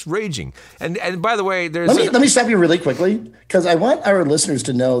 I'm just raging. And by the way, let me stop you really quickly, because I want our listeners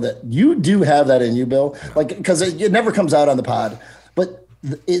to know that you do have that in you, Bill. Like, because it never comes out on the pod, but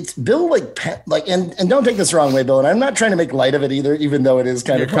it's Bill, and don't take this the wrong way, Bill, and I'm not trying to make light of it either, even though it is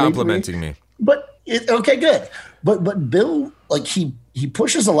kind of funny. You're complimenting me. But okay, good. But Bill, like, he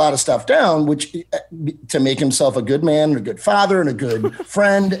pushes a lot of stuff down, which to make himself a good man, a good father, and a good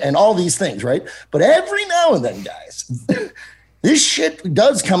friend, and all these things, right? But every now and then, guys, this shit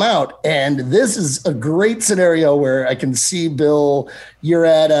does come out, and this is a great scenario where I can see, Bill, you're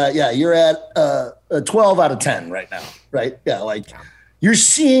at a 12 out of 10 right now, right? Yeah, like you're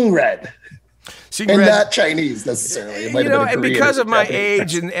seeing red. And not Chinese necessarily. It might have been and Korean because or of my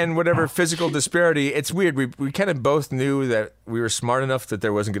Japanese. age and whatever physical disparity, it's weird. We kind of both knew that we were smart enough that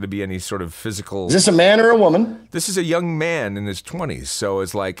there wasn't going to be any sort of physical. Is this a man or a woman? This is a young man in his 20s, so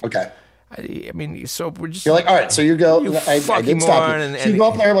it's like. Okay. I mean, so we're just. You're like, all right, so you go. I didn't stop you. So you go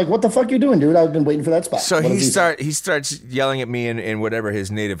up there like, what the fuck you doing, dude? I've been waiting for that spot. So he starts yelling at me in whatever his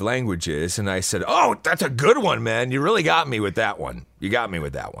native language is, and I said, "Oh, that's a good one, man. You really got me with that one. You got me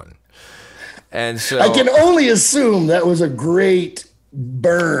with that one." And so I can only assume that was a great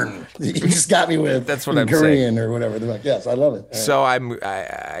burn. You just got me with. That's what I'm Korean saying. Or whatever. They're like, yes, I love it. So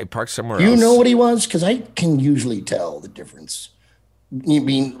I parked somewhere else. You else. know what he was? Because I can usually tell the difference. You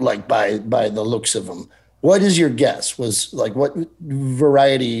mean like by the looks of him? What is your guess? Was like what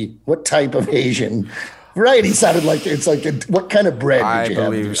variety? What type of Asian? Variety sounded like it's like what kind of bread did you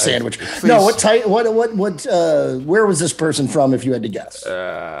have with your sandwich? No, what type? What? Where was this person from? If you had to guess.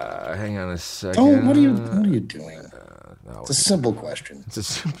 Hang on a second. Oh, what are you doing? It's a simple question. It's a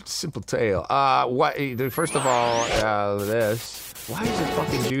simple tale. What? First of all, this. Why does it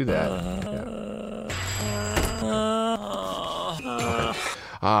fucking do that?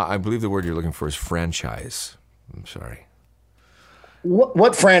 I believe the word you're looking for is franchise. I'm sorry.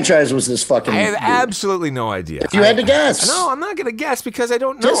 What franchise was this fucking? I have absolutely no idea. If you had to guess. No, I'm not going to guess because I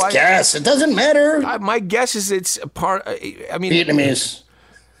don't know. Just guess. It doesn't matter. My guess is it's a part. I mean, Vietnamese.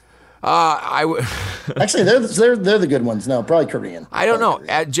 Actually, they're the good ones. No, probably Korean. I don't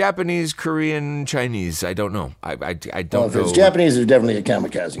know. Japanese, Korean, Chinese. I don't know. I don't know. If it's Japanese, there's definitely a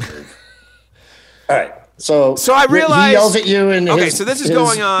kamikaze curve. All right. So I realized he yells at you in his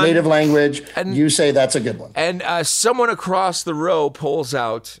going on native language, and you say that's a good one. And someone across the row pulls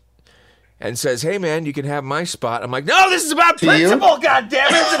out and says, "Hey, man, you can have my spot." I'm like, "No, this is about principle. God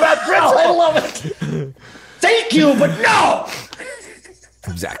damn it, it's about principle." I love it. Thank you, but no.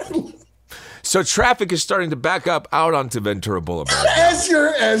 Exactly. So traffic is starting to back up out onto Ventura Boulevard as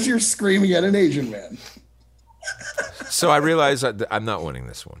you're screaming at an Asian man. So I realize I'm not winning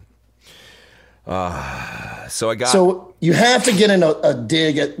this one. So you have to get in a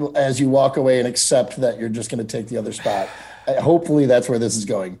dig as you walk away and accept that you're just going to take the other spot. Hopefully that's where this is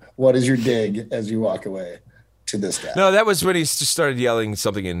going. What is your dig as you walk away to this guy? No, that was when he just started yelling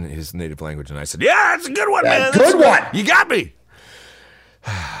something in his native language, and I said, "Yeah, that's a good one, man. Good one. You got me."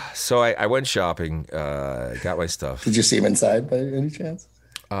 So I went shopping, got my stuff. Did you see him inside by any chance?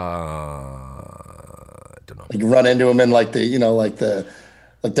 I don't know. Like run into him in like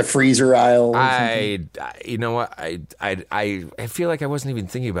the freezer aisle. You know what? I feel like I wasn't even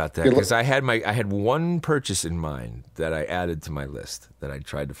thinking about that because I had one purchase in mind that I added to my list that I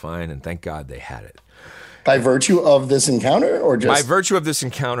tried to find, and thank God they had it. By virtue of this encounter, or just by virtue of this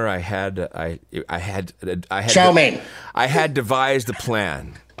encounter, I had chow mein. I had devised a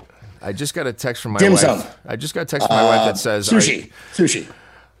plan. I just got a text from my Dim wife. sum. I just got a text from my wife that says sushi.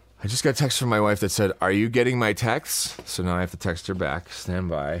 I just got a text from my wife that said, "Are you getting my texts?" So now I have to text her back. Stand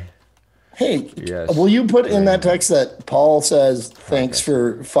by. Hey, yes. Will you put in that text that Paul says thanks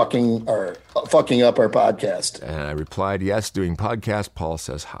for fucking up our podcast? And I replied, "Yes, doing podcast." Paul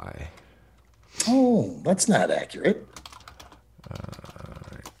says hi. Oh, that's not accurate.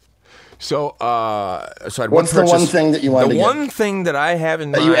 So I had What's the one thing that you wanted to get? The one thing that I have in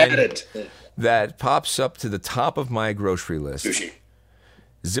mind you added that pops up to the top of my grocery list. Sushi.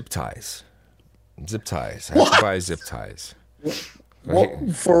 Zip ties. Zip ties. I have to buy zip ties.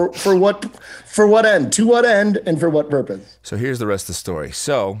 For what end? To what end and for what purpose? So here's the rest of the story.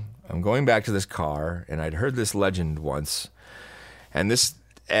 So I'm going back to this car, and I'd heard this legend once, and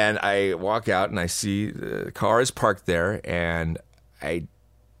I walk out and I see the car is parked there, and I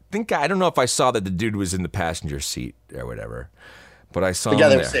don't know if I saw that the dude was in the passenger seat or whatever, but I saw him there.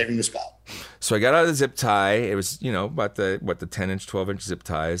 The guy that was saving the spot. So I got out of the zip tie. It was, about the 10-inch, 12-inch zip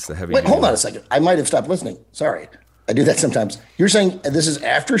ties, the heavy. Wait, hold on a second. I might have stopped listening. Sorry. I do that sometimes. You're saying this is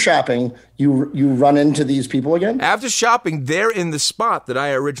after shopping, you run into these people again? After shopping, they're in the spot that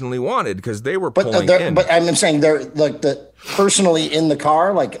I originally wanted because they were pulling in. But I'm saying they're like personally in the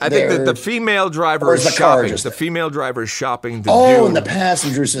car? Like I think that the female driver is shopping. The female driver is shopping. The dude, and the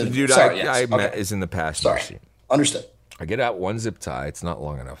passenger seat. The dude I met is in the passenger seat. Understood. I get out one zip tie. It's not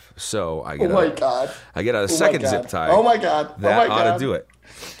long enough. So I get I get out a second zip tie. Oh, my God. That ought to do it.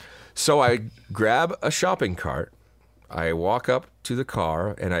 So I grab a shopping cart. I walk up to the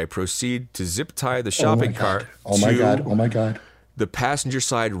car, and I proceed to zip tie the shopping cart to the passenger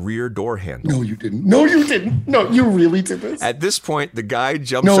side rear door handle. No, you didn't. No, you really did this. At this point, the guy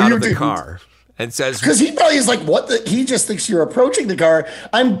jumps out of the car. and says, because he probably is like, what the, he just thinks you're approaching the car.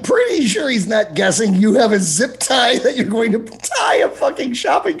 I'm pretty sure he's not guessing you have a zip tie that you're going to tie a fucking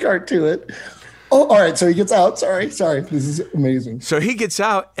shopping cart to it. Oh, all right. So he gets out. Sorry. This is amazing. So he gets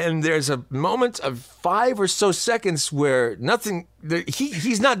out, and there's a moment of 5 or so seconds where nothing.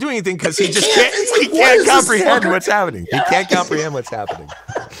 He's not doing anything because he just can't comprehend what's happening. Yeah. He can't comprehend what's happening.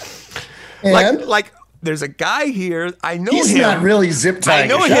 And like there's a guy here. I know he's him. He's not really zip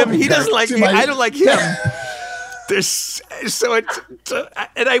tying. I know him. He doesn't like me. I don't like him.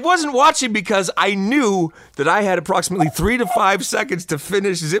 And I wasn't watching because I knew that I had approximately 3 to 5 seconds to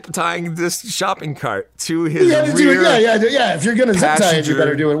finish zip tying this shopping cart to his rear. Yeah. If you're gonna zip tie it, you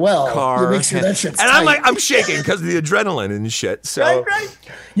better do it well. Car. You make sure that shit's and tight. I'm shaking because of the adrenaline and shit. So right.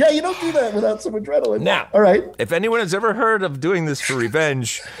 Yeah, you don't do that without some adrenaline. Now, all right. If anyone has ever heard of doing this for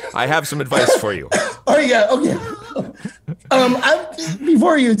revenge, I have some advice for you. Oh yeah, okay.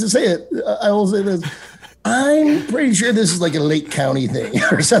 Before you to say it, I will say this. I'm pretty sure this is like a Lake County thing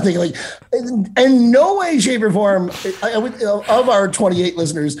or something like. In no way, shape, or form, of our 28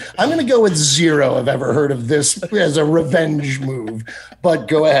 listeners, I'm going to go with 0. Have ever heard of this as a revenge move? But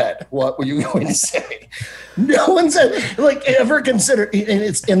go ahead. What were you going to say? No one said like ever consider,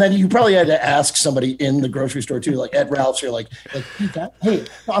 and then you probably had to ask somebody in the grocery store too, like at Ralph's. You're like hey,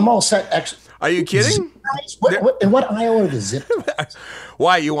 I'm all set. Actually, are you kidding? In what aisle are the zip ties?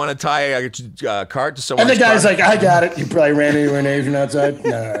 Why, you want to tie a cart to someone's And the guy's car? like, I got it. You probably ran into an Asian outside.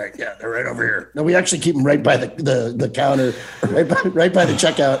 No, yeah, they're right over here. No, we actually keep them right by the counter, right by the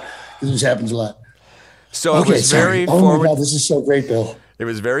checkout. This happens a lot. So it was very forward. forward. Oh my God, this is so great, Bill. It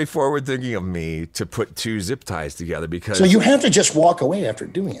was very forward thinking of me to put 2 zip ties together because. So you have to just walk away after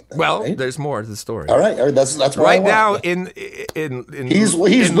doing it. Then, right? There's more to the story. All right, that's what right now in he's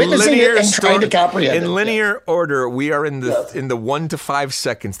witnessing it and trying to comprehend in linear order. We are in the 1 to 5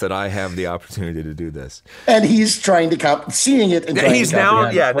 seconds that I have the opportunity to do this, and he's trying to seeing it. And he's now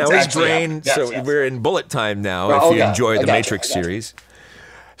he's drained. Yes, so we're in bullet time now. If you enjoy the Matrix series,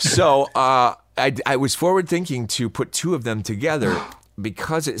 so I was forward thinking to put 2 of them together.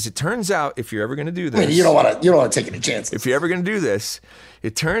 Because as it turns out, if you're ever going to do this, you don't want to take any chances. If you're ever going to do this,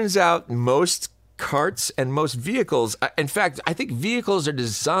 it turns out most carts and most vehicles, in fact, I think vehicles are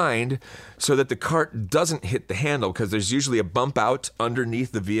designed so that the cart doesn't hit the handle because there's usually a bump out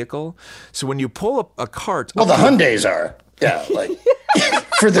underneath the vehicle. So when you pull up a cart, the Hyundais are, like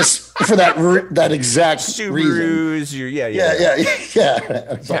for that exact Subarus, reason. Yeah.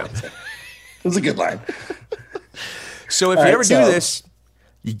 It was a good line. So if you ever do this,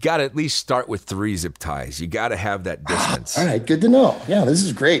 you got to at least start with 3 zip ties. You got to have that distance. All right, good to know. Yeah, this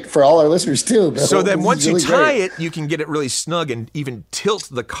is great for all our listeners too. Bill. So then once you tie it, you can get it really snug and even tilt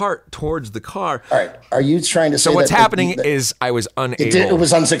the cart towards the car. All right, are you trying to say so what's happening is I was unable. It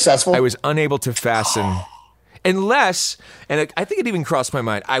was unsuccessful? I was unable to fasten. Unless, and I think it even crossed my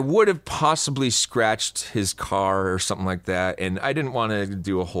mind, I would have possibly scratched his car or something like that, and I didn't want to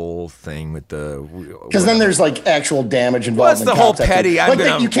do a whole thing with the... Because then there's like actual damage involved. What's the whole petty?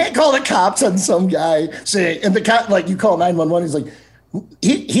 You can't call the cops on some guy saying, and the cop, like you call 911, he's like,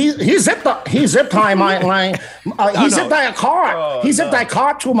 he zipped tie a car. He zipped that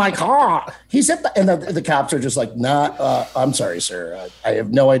car to my car. He zipped, and the cops are just like, I'm sorry, sir. I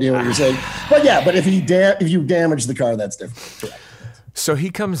have no idea what you're saying. But if you damage the car, that's different. So he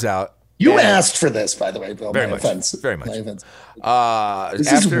comes out. You asked for this, by the way, Bill. Very my much. Offense. Very much. My offense.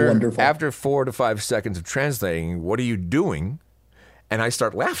 This is wonderful. After 4 to 5 seconds of translating, what are you doing? And I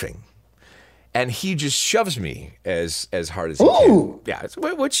start laughing. And he just shoves me as hard as he can. Yeah,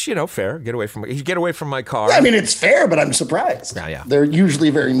 which, fair. Get away from my car. Yeah, I mean, it's fair, but I'm surprised. Yeah. They're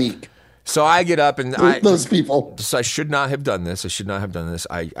usually very meek. So I get up and those people. So I should not have done this. Of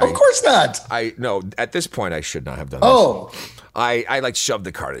course not. No, at this point I should not have done this. I like shoved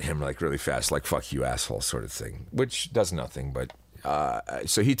the cart at him like really fast, like fuck you asshole sort of thing, which does nothing. But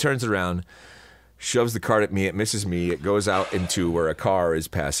so he turns around, shoves the cart at me. It misses me. It goes out into where a car is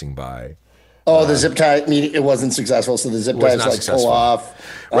passing by. The zip tie, it wasn't successful, so the zip ties like pull off.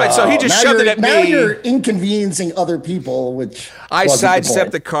 Right, so he just shoved it at me. Now you're inconveniencing other people, which I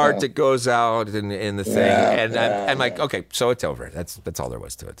sidestep the cart that goes out in the thing, and I'm like, okay, so it's over. That's all there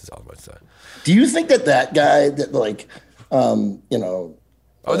was to it. Do you think that guy that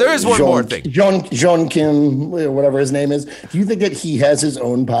there is one more thing. John Kim, whatever his name is. Do you think that he has his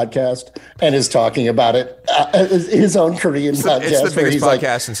own podcast and is talking about it? His own Korean podcast. It's the biggest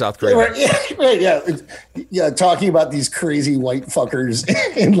podcast in South Korea. Talking about these crazy white fuckers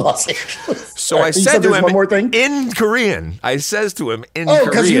in Los Angeles. So I said to him one more thing? In Korean. I says to him in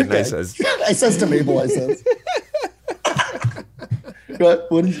Korean. I says to Mabel,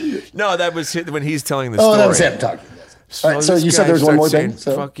 What did you do? No, that was when he's telling the story. Oh, that was him talking. So, all right, so you said there was one more thing.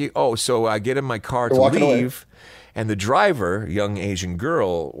 So. Fuck you. Oh, so I get in my car to leave, and the driver, young Asian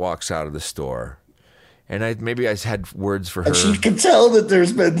girl, walks out of the store. And maybe I had words for her. And she could tell that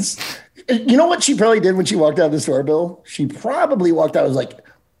there's been... You know what she probably did when she walked out of the store, Bill? She probably walked out and was like,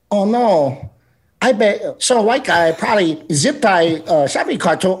 oh, no. I bet... So white guy probably zip-tie shopping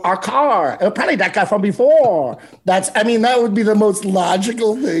cart to our car. Probably that guy from before. That would be the most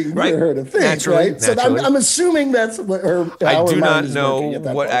logical thing for her to think, naturally, right? So I'm assuming that's what her... I do not know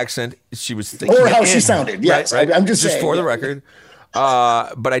what accent she was thinking. Or how she sounded, yes. Right? I'm just saying. For the record.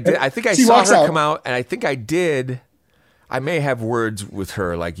 But I think I saw her come out, and I think I did. I may have words with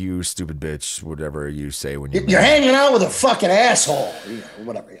her like "you stupid bitch," whatever you say when you're hanging out with a fucking asshole,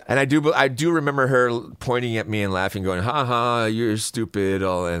 whatever. Yeah. And I do remember her pointing at me and laughing, going, "Ha ha, you're stupid,"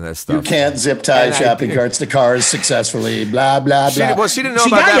 all and that stuff. You can't zip tie shopping carts to cars successfully. Blah blah blah. She didn't know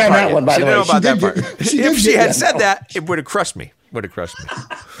about that part. That one, by she the didn't way. know about that part. If she had said that, it would have crushed me.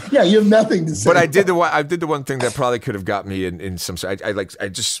 Yeah, you have nothing to say. But I did the one thing that probably could have got me in some. I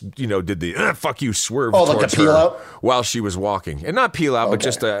just did the fuck you swerve towards peel her out? while she was walking, and not peel out, but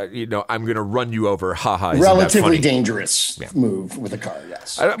just I'm gonna run you over. Ha ha. Relatively dangerous move with a car.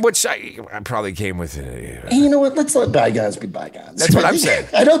 Yes, which I probably came with. And you know what? Let's let bygones be bygones. That's what I'm saying.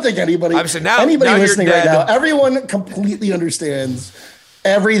 I don't think anybody listening right now, everyone completely understands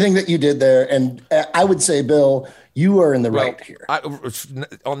everything that you did there, and I would say, Bill, you are in the right here.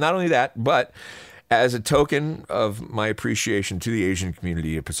 Not only that, but as a token of my appreciation to the Asian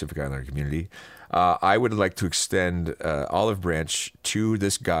community, Pacific Islander community, I would like to extend olive branch to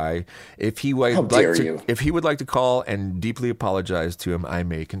this guy. If he would like to call and deeply apologize to him, I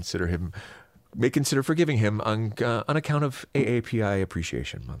may consider forgiving him on account of AAPI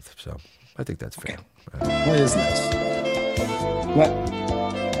Appreciation Month. So I think that's fair. What is this? What?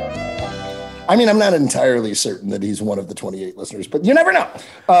 I mean, I'm not entirely certain that he's one of the 28 listeners, but you never know.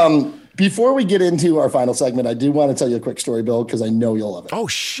 Before we get into our final segment, I do want to tell you a quick story, Bill, because I know you'll love it. Oh,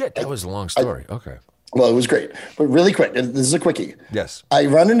 shit. That was a long story. Okay. Well, it was great, but really quick. This is a quickie. Yes. I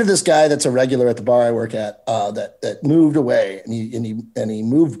run into this guy that's a regular at the bar I work at that moved away, and he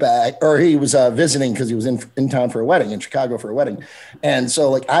moved back, or he was visiting because he was in town for a wedding, in Chicago for a wedding, and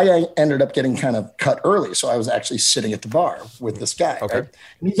so I ended up getting kind of cut early, so I was actually sitting at the bar with this guy. Okay. Right?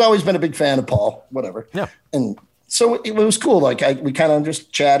 And he's always been a big fan of Paul, whatever. Yeah. And so it was cool. We kind of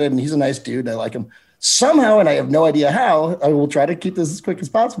just chatted, and he's a nice dude. And I like him. Somehow, and I have no idea how. I will try to keep this as quick as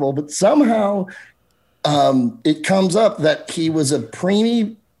possible, but somehow. It comes up that he was a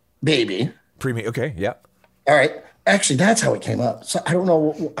preemie baby. Preemie, okay, yeah. All right. Actually, that's how it came up. So I don't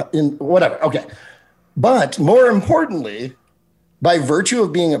know, whatever. Okay. But more importantly, by virtue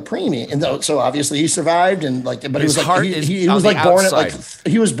of being a preemie, and so obviously he survived, and but his heart he was born outside. at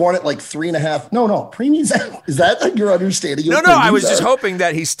he was born at 3.5. No, preemies. Is that your understanding? No. I was just hoping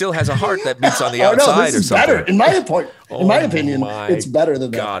that he still has a heart that beats on the outside. No, this is or something. better. In my opinion, it's better than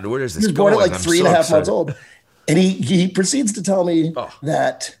that. God, where is this He was born going? at 3.5 months old, and he proceeds to tell me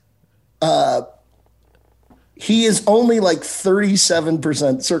that he is only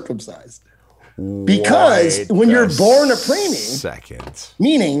 37% circumcised. Because when you're born a preemie,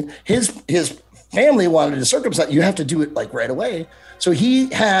 meaning his family wanted to circumcise, you have to do it right away. So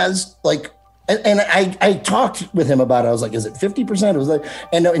he has and I talked with him about it. I was like, is it 50%? It was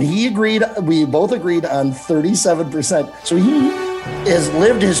and he agreed. We both agreed on 37%. So he has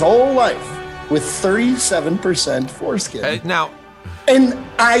lived his whole life with 37% foreskin. Now. And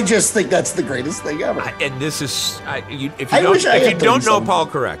I just think that's the greatest thing ever. And this is, if you don't know Paul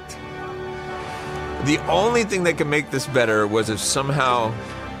correct, the only thing that can make this better was if somehow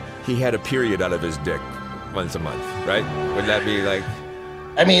he had a period out of his dick once a month, right? Would that be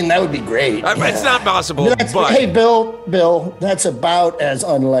I mean, that would be great. It's not possible, but... Hey, Bill, that's about as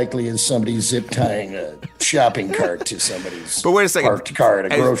unlikely as somebody zip tying a shopping cart to somebody's but wait a second. Parked car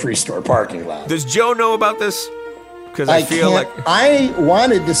at a grocery store parking lot. Does Joe know about this? Because I feel I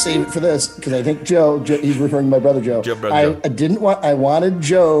wanted to save it for this because I think Joe, he's referring to my brother Joe. I wanted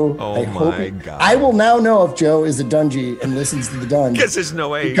Joe. Oh my God. I will now know if Joe is a Dunge and listens to the Dunge. Because there's no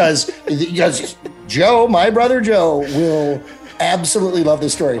way. Because Joe, my brother Joe, will absolutely love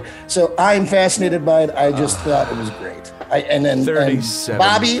this story. So I'm fascinated by it. I just thought it was great. And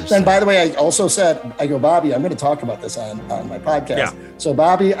Bobby, and by the way, I also said, Bobby, I'm going to talk about this on my podcast. Yeah. So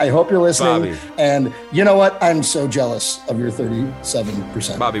Bobby, I hope you're listening. Bobby. And you know what? I'm so jealous of your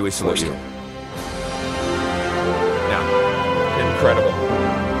 37%. Bobby, we salute you. Yeah. Incredible.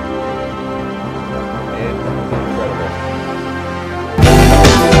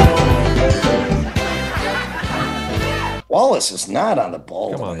 Wallace is not on the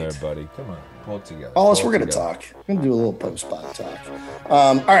ball. Come on there, buddy. Come on. Pull it together. Wallace, we're going to talk. We're going to do a little post-pod talk.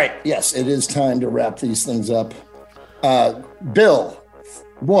 All right. Yes, it is time to wrap these things up. Bill,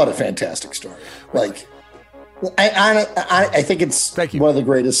 what a fantastic story. Like, I think it's one of the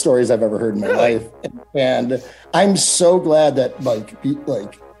greatest stories I've ever heard in my life. And I'm so glad that,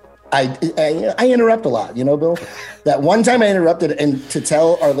 I interrupt a lot, Bill? That one time I interrupted, and to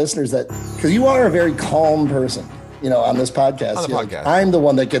tell our listeners that, because you are a very calm person, on this podcast. On the podcast. I'm the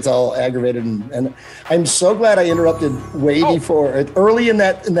one that gets all aggravated, and I'm so glad I interrupted before, early in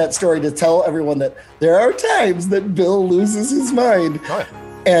that story, to tell everyone that there are times that Bill loses his mind. Oh, yeah.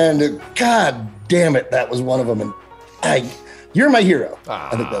 And God damn it, that was one of them. And you're my hero.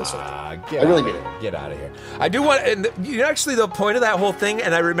 I think that's what I really mean it. Get out of here. I do want, and actually the point of that whole thing,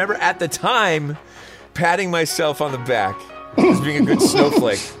 and I remember at then patting myself on the back as being a good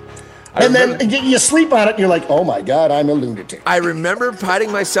snowflake. Then you sleep on it and you're like, oh my God, I'm a lunatic. I remember patting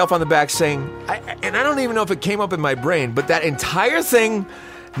myself on the back saying, and I don't even know if it came up in my brain, but that entire thing,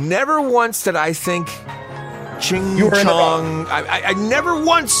 never once did I think, ching chong. I never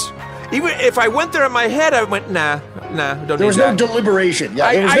once, even if I went there in my head, I went, nah, don't do that. There was no deliberation.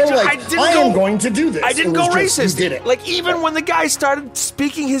 Yeah, there was I am going to do this. I didn't go racist. You did it. Like, even when the guy started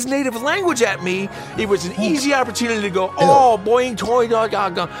speaking his native language at me, it was an easy opportunity to go, boing, toy, dog,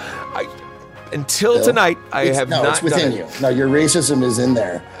 dog. Until tonight, I have not. It's within you. No, your racism is in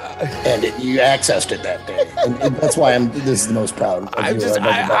there, and you accessed it that day, and that's why this is the most proud.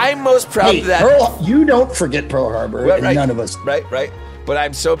 I'm most proud of that. You don't forget Pearl Harbor, and none of us. Right. But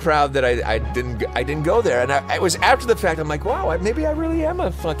I'm so proud that I didn't go there, and it was after the fact. I'm like, wow, maybe I really am a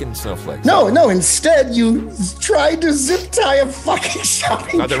fucking snowflake. No. Instead, you tried to zip tie a fucking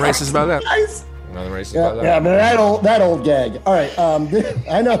shopping cart. Nothing racist about that. Nothing racist about that. Yeah, but that old gag. All right,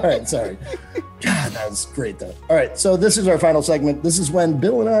 I know. All right, sorry. God, that was great though. All right, so this is our final segment. This is when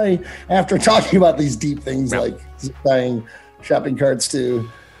Bill and I, after talking about these deep things like zip tying shopping carts to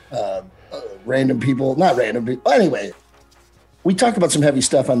random people, not random people. Anyway. We talk about some heavy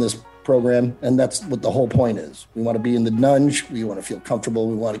stuff on this program, and that's what the whole point is. We want to be in the Dunge. We want to feel comfortable.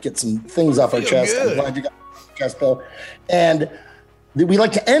 We want to get some things off our chest. Good. I'm glad you got your chest, Bill. And we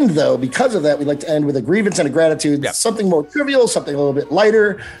like to end, though, because of that, we like to end with a grievance and a gratitude. Yep. Something more trivial, something a little bit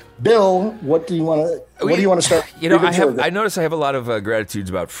lighter. Bill, what do you want to start? I notice I have a lot of gratitudes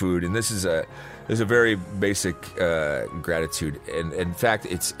about food, and this is a very basic gratitude. And in fact,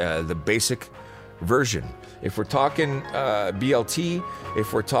 it's the basic version. If we're talking BLT,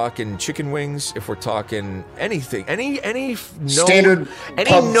 if we're talking chicken wings, if we're talking anything, any standard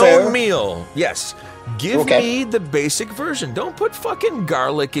known meal, yes, give me the basic version. Don't put fucking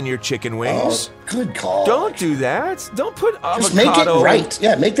garlic in your chicken wings. Oh, good call. Don't do that. Don't put avocado. Just make it right.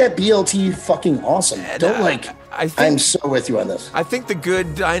 Yeah, make that BLT fucking awesome. I'm so with you on this. I think the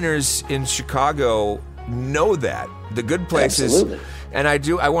good diners in Chicago know that. The good places. Absolutely. And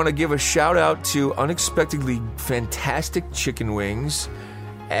I want to give a shout out to unexpectedly fantastic chicken wings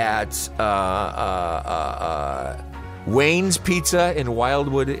at Wayne's Pizza in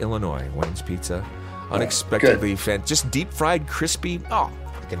Wildwood, Illinois. Wayne's Pizza. Unexpectedly just deep fried, crispy. Oh,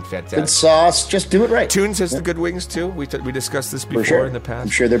 fucking fantastic. Good sauce. Just do it right. Tunes has the good wings too. We discussed this before in the past. I'm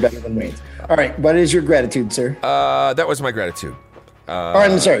sure they're better than Wayne's. All right. What is your gratitude, sir? That was my gratitude.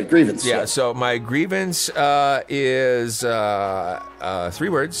 I'm sorry, grievance. Yeah, so my grievance is 3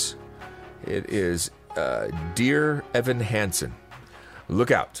 words. It is Dear Evan Hansen.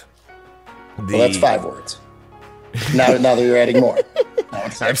 Look out. Well, that's 5 words. Now that you're adding more.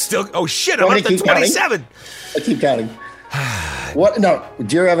 I'm still, I'm up to 27. I keep counting. What? No,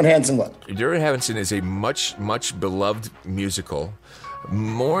 Dear Evan Hansen, what? Dear Evan Hansen is a much, much beloved musical.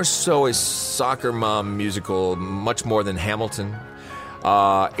 More so a soccer mom musical, much more than Hamilton.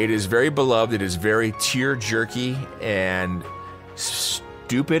 It is very beloved. It is very tear-jerky and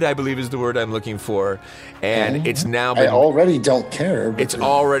stupid, I believe is the word I'm looking for. And it's now been... I already don't care.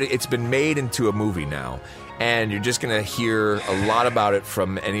 It's been made into a movie now. And you're just going to hear a lot about it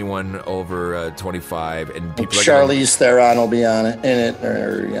from anyone over 25. And people Charlize Theron will be on it, in it.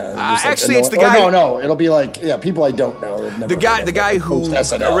 Actually, it's the guy... No, it'll be like, people I don't know. The guy who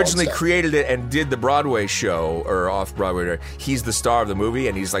originally created it and did the Broadway show, or off-Broadway, he's the star of the movie,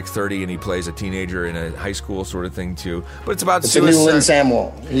 and he's like 30, and he plays a teenager in a high school sort of thing, too. But it's about suicide. The new Lynn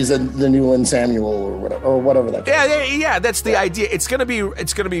Samuel. He's the new Lynn Samuel, or whatever that is. Yeah, that's the idea. It's gonna be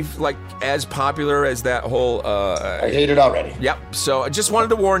like as popular as that whole... I hate it already. Yep. So I just wanted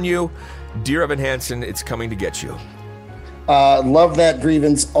to warn you, Dear Evan Hansen, it's coming to get you. Love that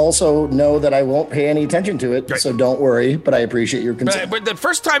grievance. Also know that I won't pay any attention to it, so don't worry, but I appreciate your concern. But the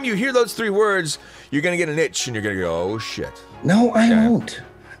first time you hear those 3 words, you're going to get an itch and you're going to go, oh, shit. No, I won't.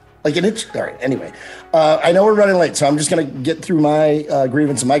 Like an itch. All right, anyway. I know we're running late, so I'm just going to get through my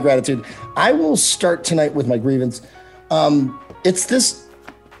grievance and my gratitude. I will start tonight with my grievance. It's this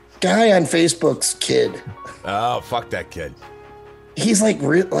guy on Facebook's kid. Oh, fuck that kid. He's like,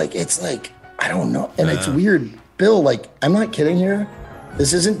 it's like, I don't know. And it's weird. Bill, like, I'm not kidding here.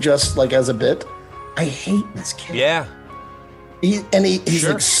 This isn't just like as a bit. I hate this kid. Yeah. He's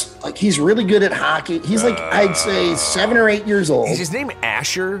sure. like he's really good at hockey. He's like, I'd say 7 or 8 years old. Is his name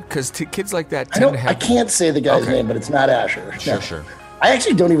Asher? Because kids like that tend to have... I can't say the guy's name, but it's not Asher. Sure. I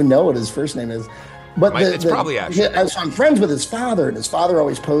actually don't even know what his first name is. But it's probably Asher. So I'm friends with his father, and his father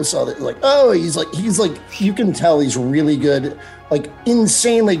always posts all that. Like, oh, he's like, you can tell he's really good, like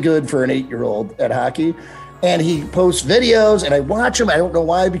insanely good for an 8-year-old at hockey. And he posts videos, and I watch him. I don't know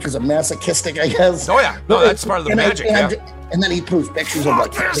why, because I'm masochistic, I guess. Oh yeah, no, that's part of the magic. And then he posts pictures of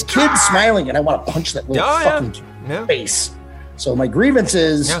like the kid smiling, and I want to punch that little fucking face. So my grievance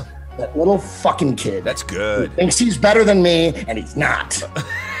is that little fucking kid. That's good. Who thinks he's better than me, and he's not.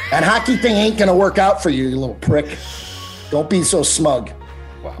 That hockey thing ain't gonna work out for you, you little prick. Don't be so smug.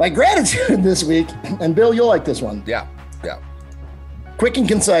 Wow. My gratitude this week, and Bill, you'll like this one. Yeah. Quick and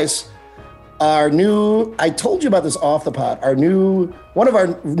concise. I told you about this off the pot. One of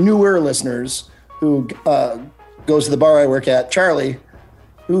our newer listeners who goes to the bar I work at, Charlie,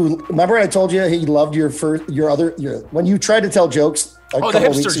 who, remember I told you he loved when you tried to tell jokes. The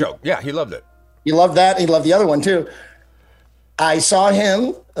hipster joke. Yeah, he loved it. He loved that. He loved the other one too. I saw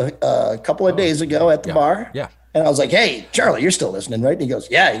him a couple of days ago at the bar. Yeah. And I was like, hey, Charlie, you're still listening, right? And he goes,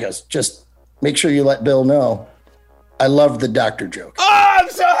 yeah. He goes, just make sure you let Bill know. I love the doctor joke. Oh, I'm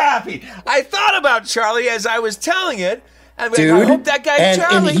so happy. I thought about Charlie as I was telling it. And dude, I hope that guy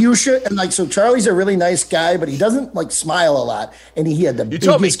Charlie. And you should, and like, so Charlie's a really nice guy, but he doesn't like smile a lot. And he had the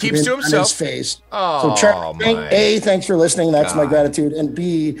biggest grin on his face. Oh, so Charlie, thanks for listening. That's my gratitude. And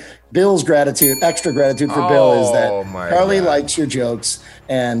B, Bill's gratitude, extra gratitude for Bill is that Charlie likes your jokes.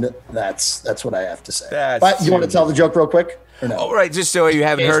 And that's what I have to say. But you want to tell the joke real quick? No? Oh, right. Just so you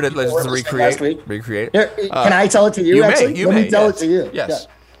haven't heard it, let's recreate. Here, can I tell it to you? Let me tell it to you. Yes.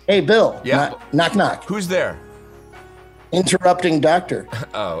 Yeah. Hey, Bill. Yeah. Knock. Who's there? Interrupting doctor.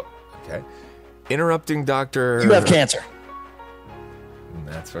 Oh, okay. Interrupting doctor. You have cancer.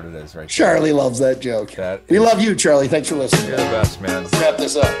 That's what it is, right? Charlie loves that joke. We love you, Charlie. Thanks for listening. You're the best, man. Let's wrap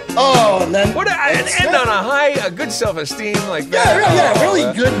this up. Oh, and then end on a good self-esteem like that. Yeah,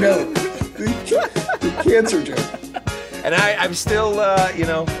 really good note. The cancer joke. And I'm still,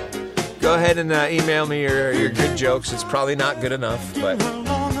 go ahead and email me your good jokes. It's probably not good enough, but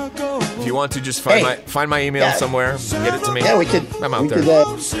if you want to, just find my email somewhere, get it to me. Yeah, we could. I'm out there.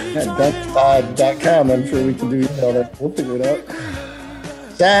 .com. I'm sure we can do that. We'll figure it out.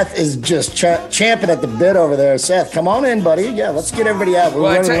 Seth is just champing at the bit over there. Seth, come on in, buddy. Yeah, let's get everybody out.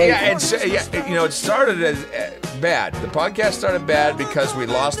 It started as bad. The podcast started bad because we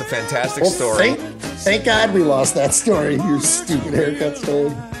lost a fantastic story. Thank God we lost that story. Your stupid haircut story.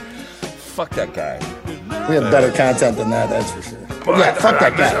 Fuck that guy. We have better content than that, that's for sure. Fuck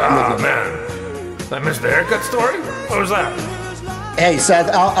that guy. Oh, man. I missed the haircut story? What was that? Hey, Seth,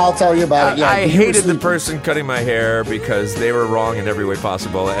 I'll tell you about it. Yeah, I hated the person cutting my hair because they were wrong in every way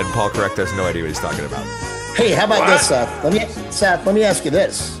possible, and Paul Correct has no idea what he's talking about. Hey, how about this, Seth? Let me ask you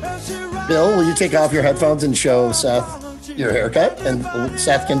this. Bill, will you take off your headphones and show Seth your haircut? And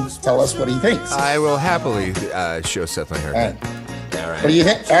Seth can tell us what he thinks. I will happily show Seth my haircut. All right. What do you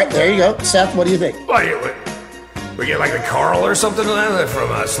think? All right, there you go. Seth, what do you think? We get like a Carl or something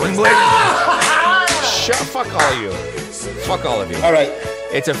from Sling Blade? Fuck all of you. Fuck all of you. All right.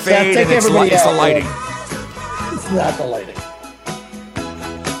 It's a fade and it's the lighting. It's not the lighting.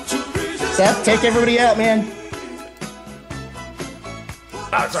 Seth, take everybody out, man.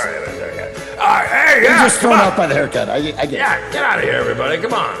 Oh, sorry. All right, hey, You're just thrown out by the haircut. I get it. Yeah, get out of here, everybody.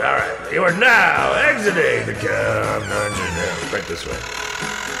 Come on. All right. You are now exiting the Dunge. Right this way.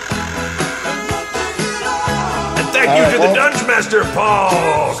 And thank you to the Dunge Master,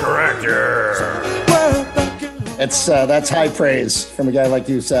 Paul Corrector. That's high praise from a guy like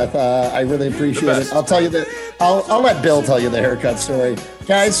you, Seth. I really appreciate it. I'll tell you that. I'll let Bill tell you the haircut story,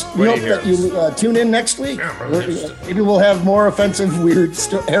 guys. We hope that you tune in next week. Maybe we'll have more offensive, weird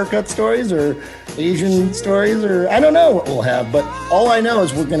haircut stories or Asian stories, or I don't know what we'll have. But all I know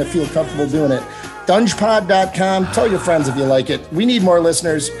is we're going to feel comfortable doing it. Dungepod.com. Tell your friends if you like it. We need more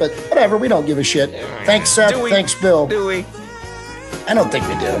listeners, but whatever. We don't give a shit. Thanks, Seth. Thanks, Bill. Do we? I don't think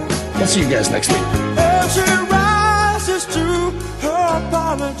we do. We'll see you guys next week. As it rises to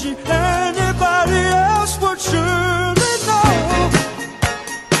de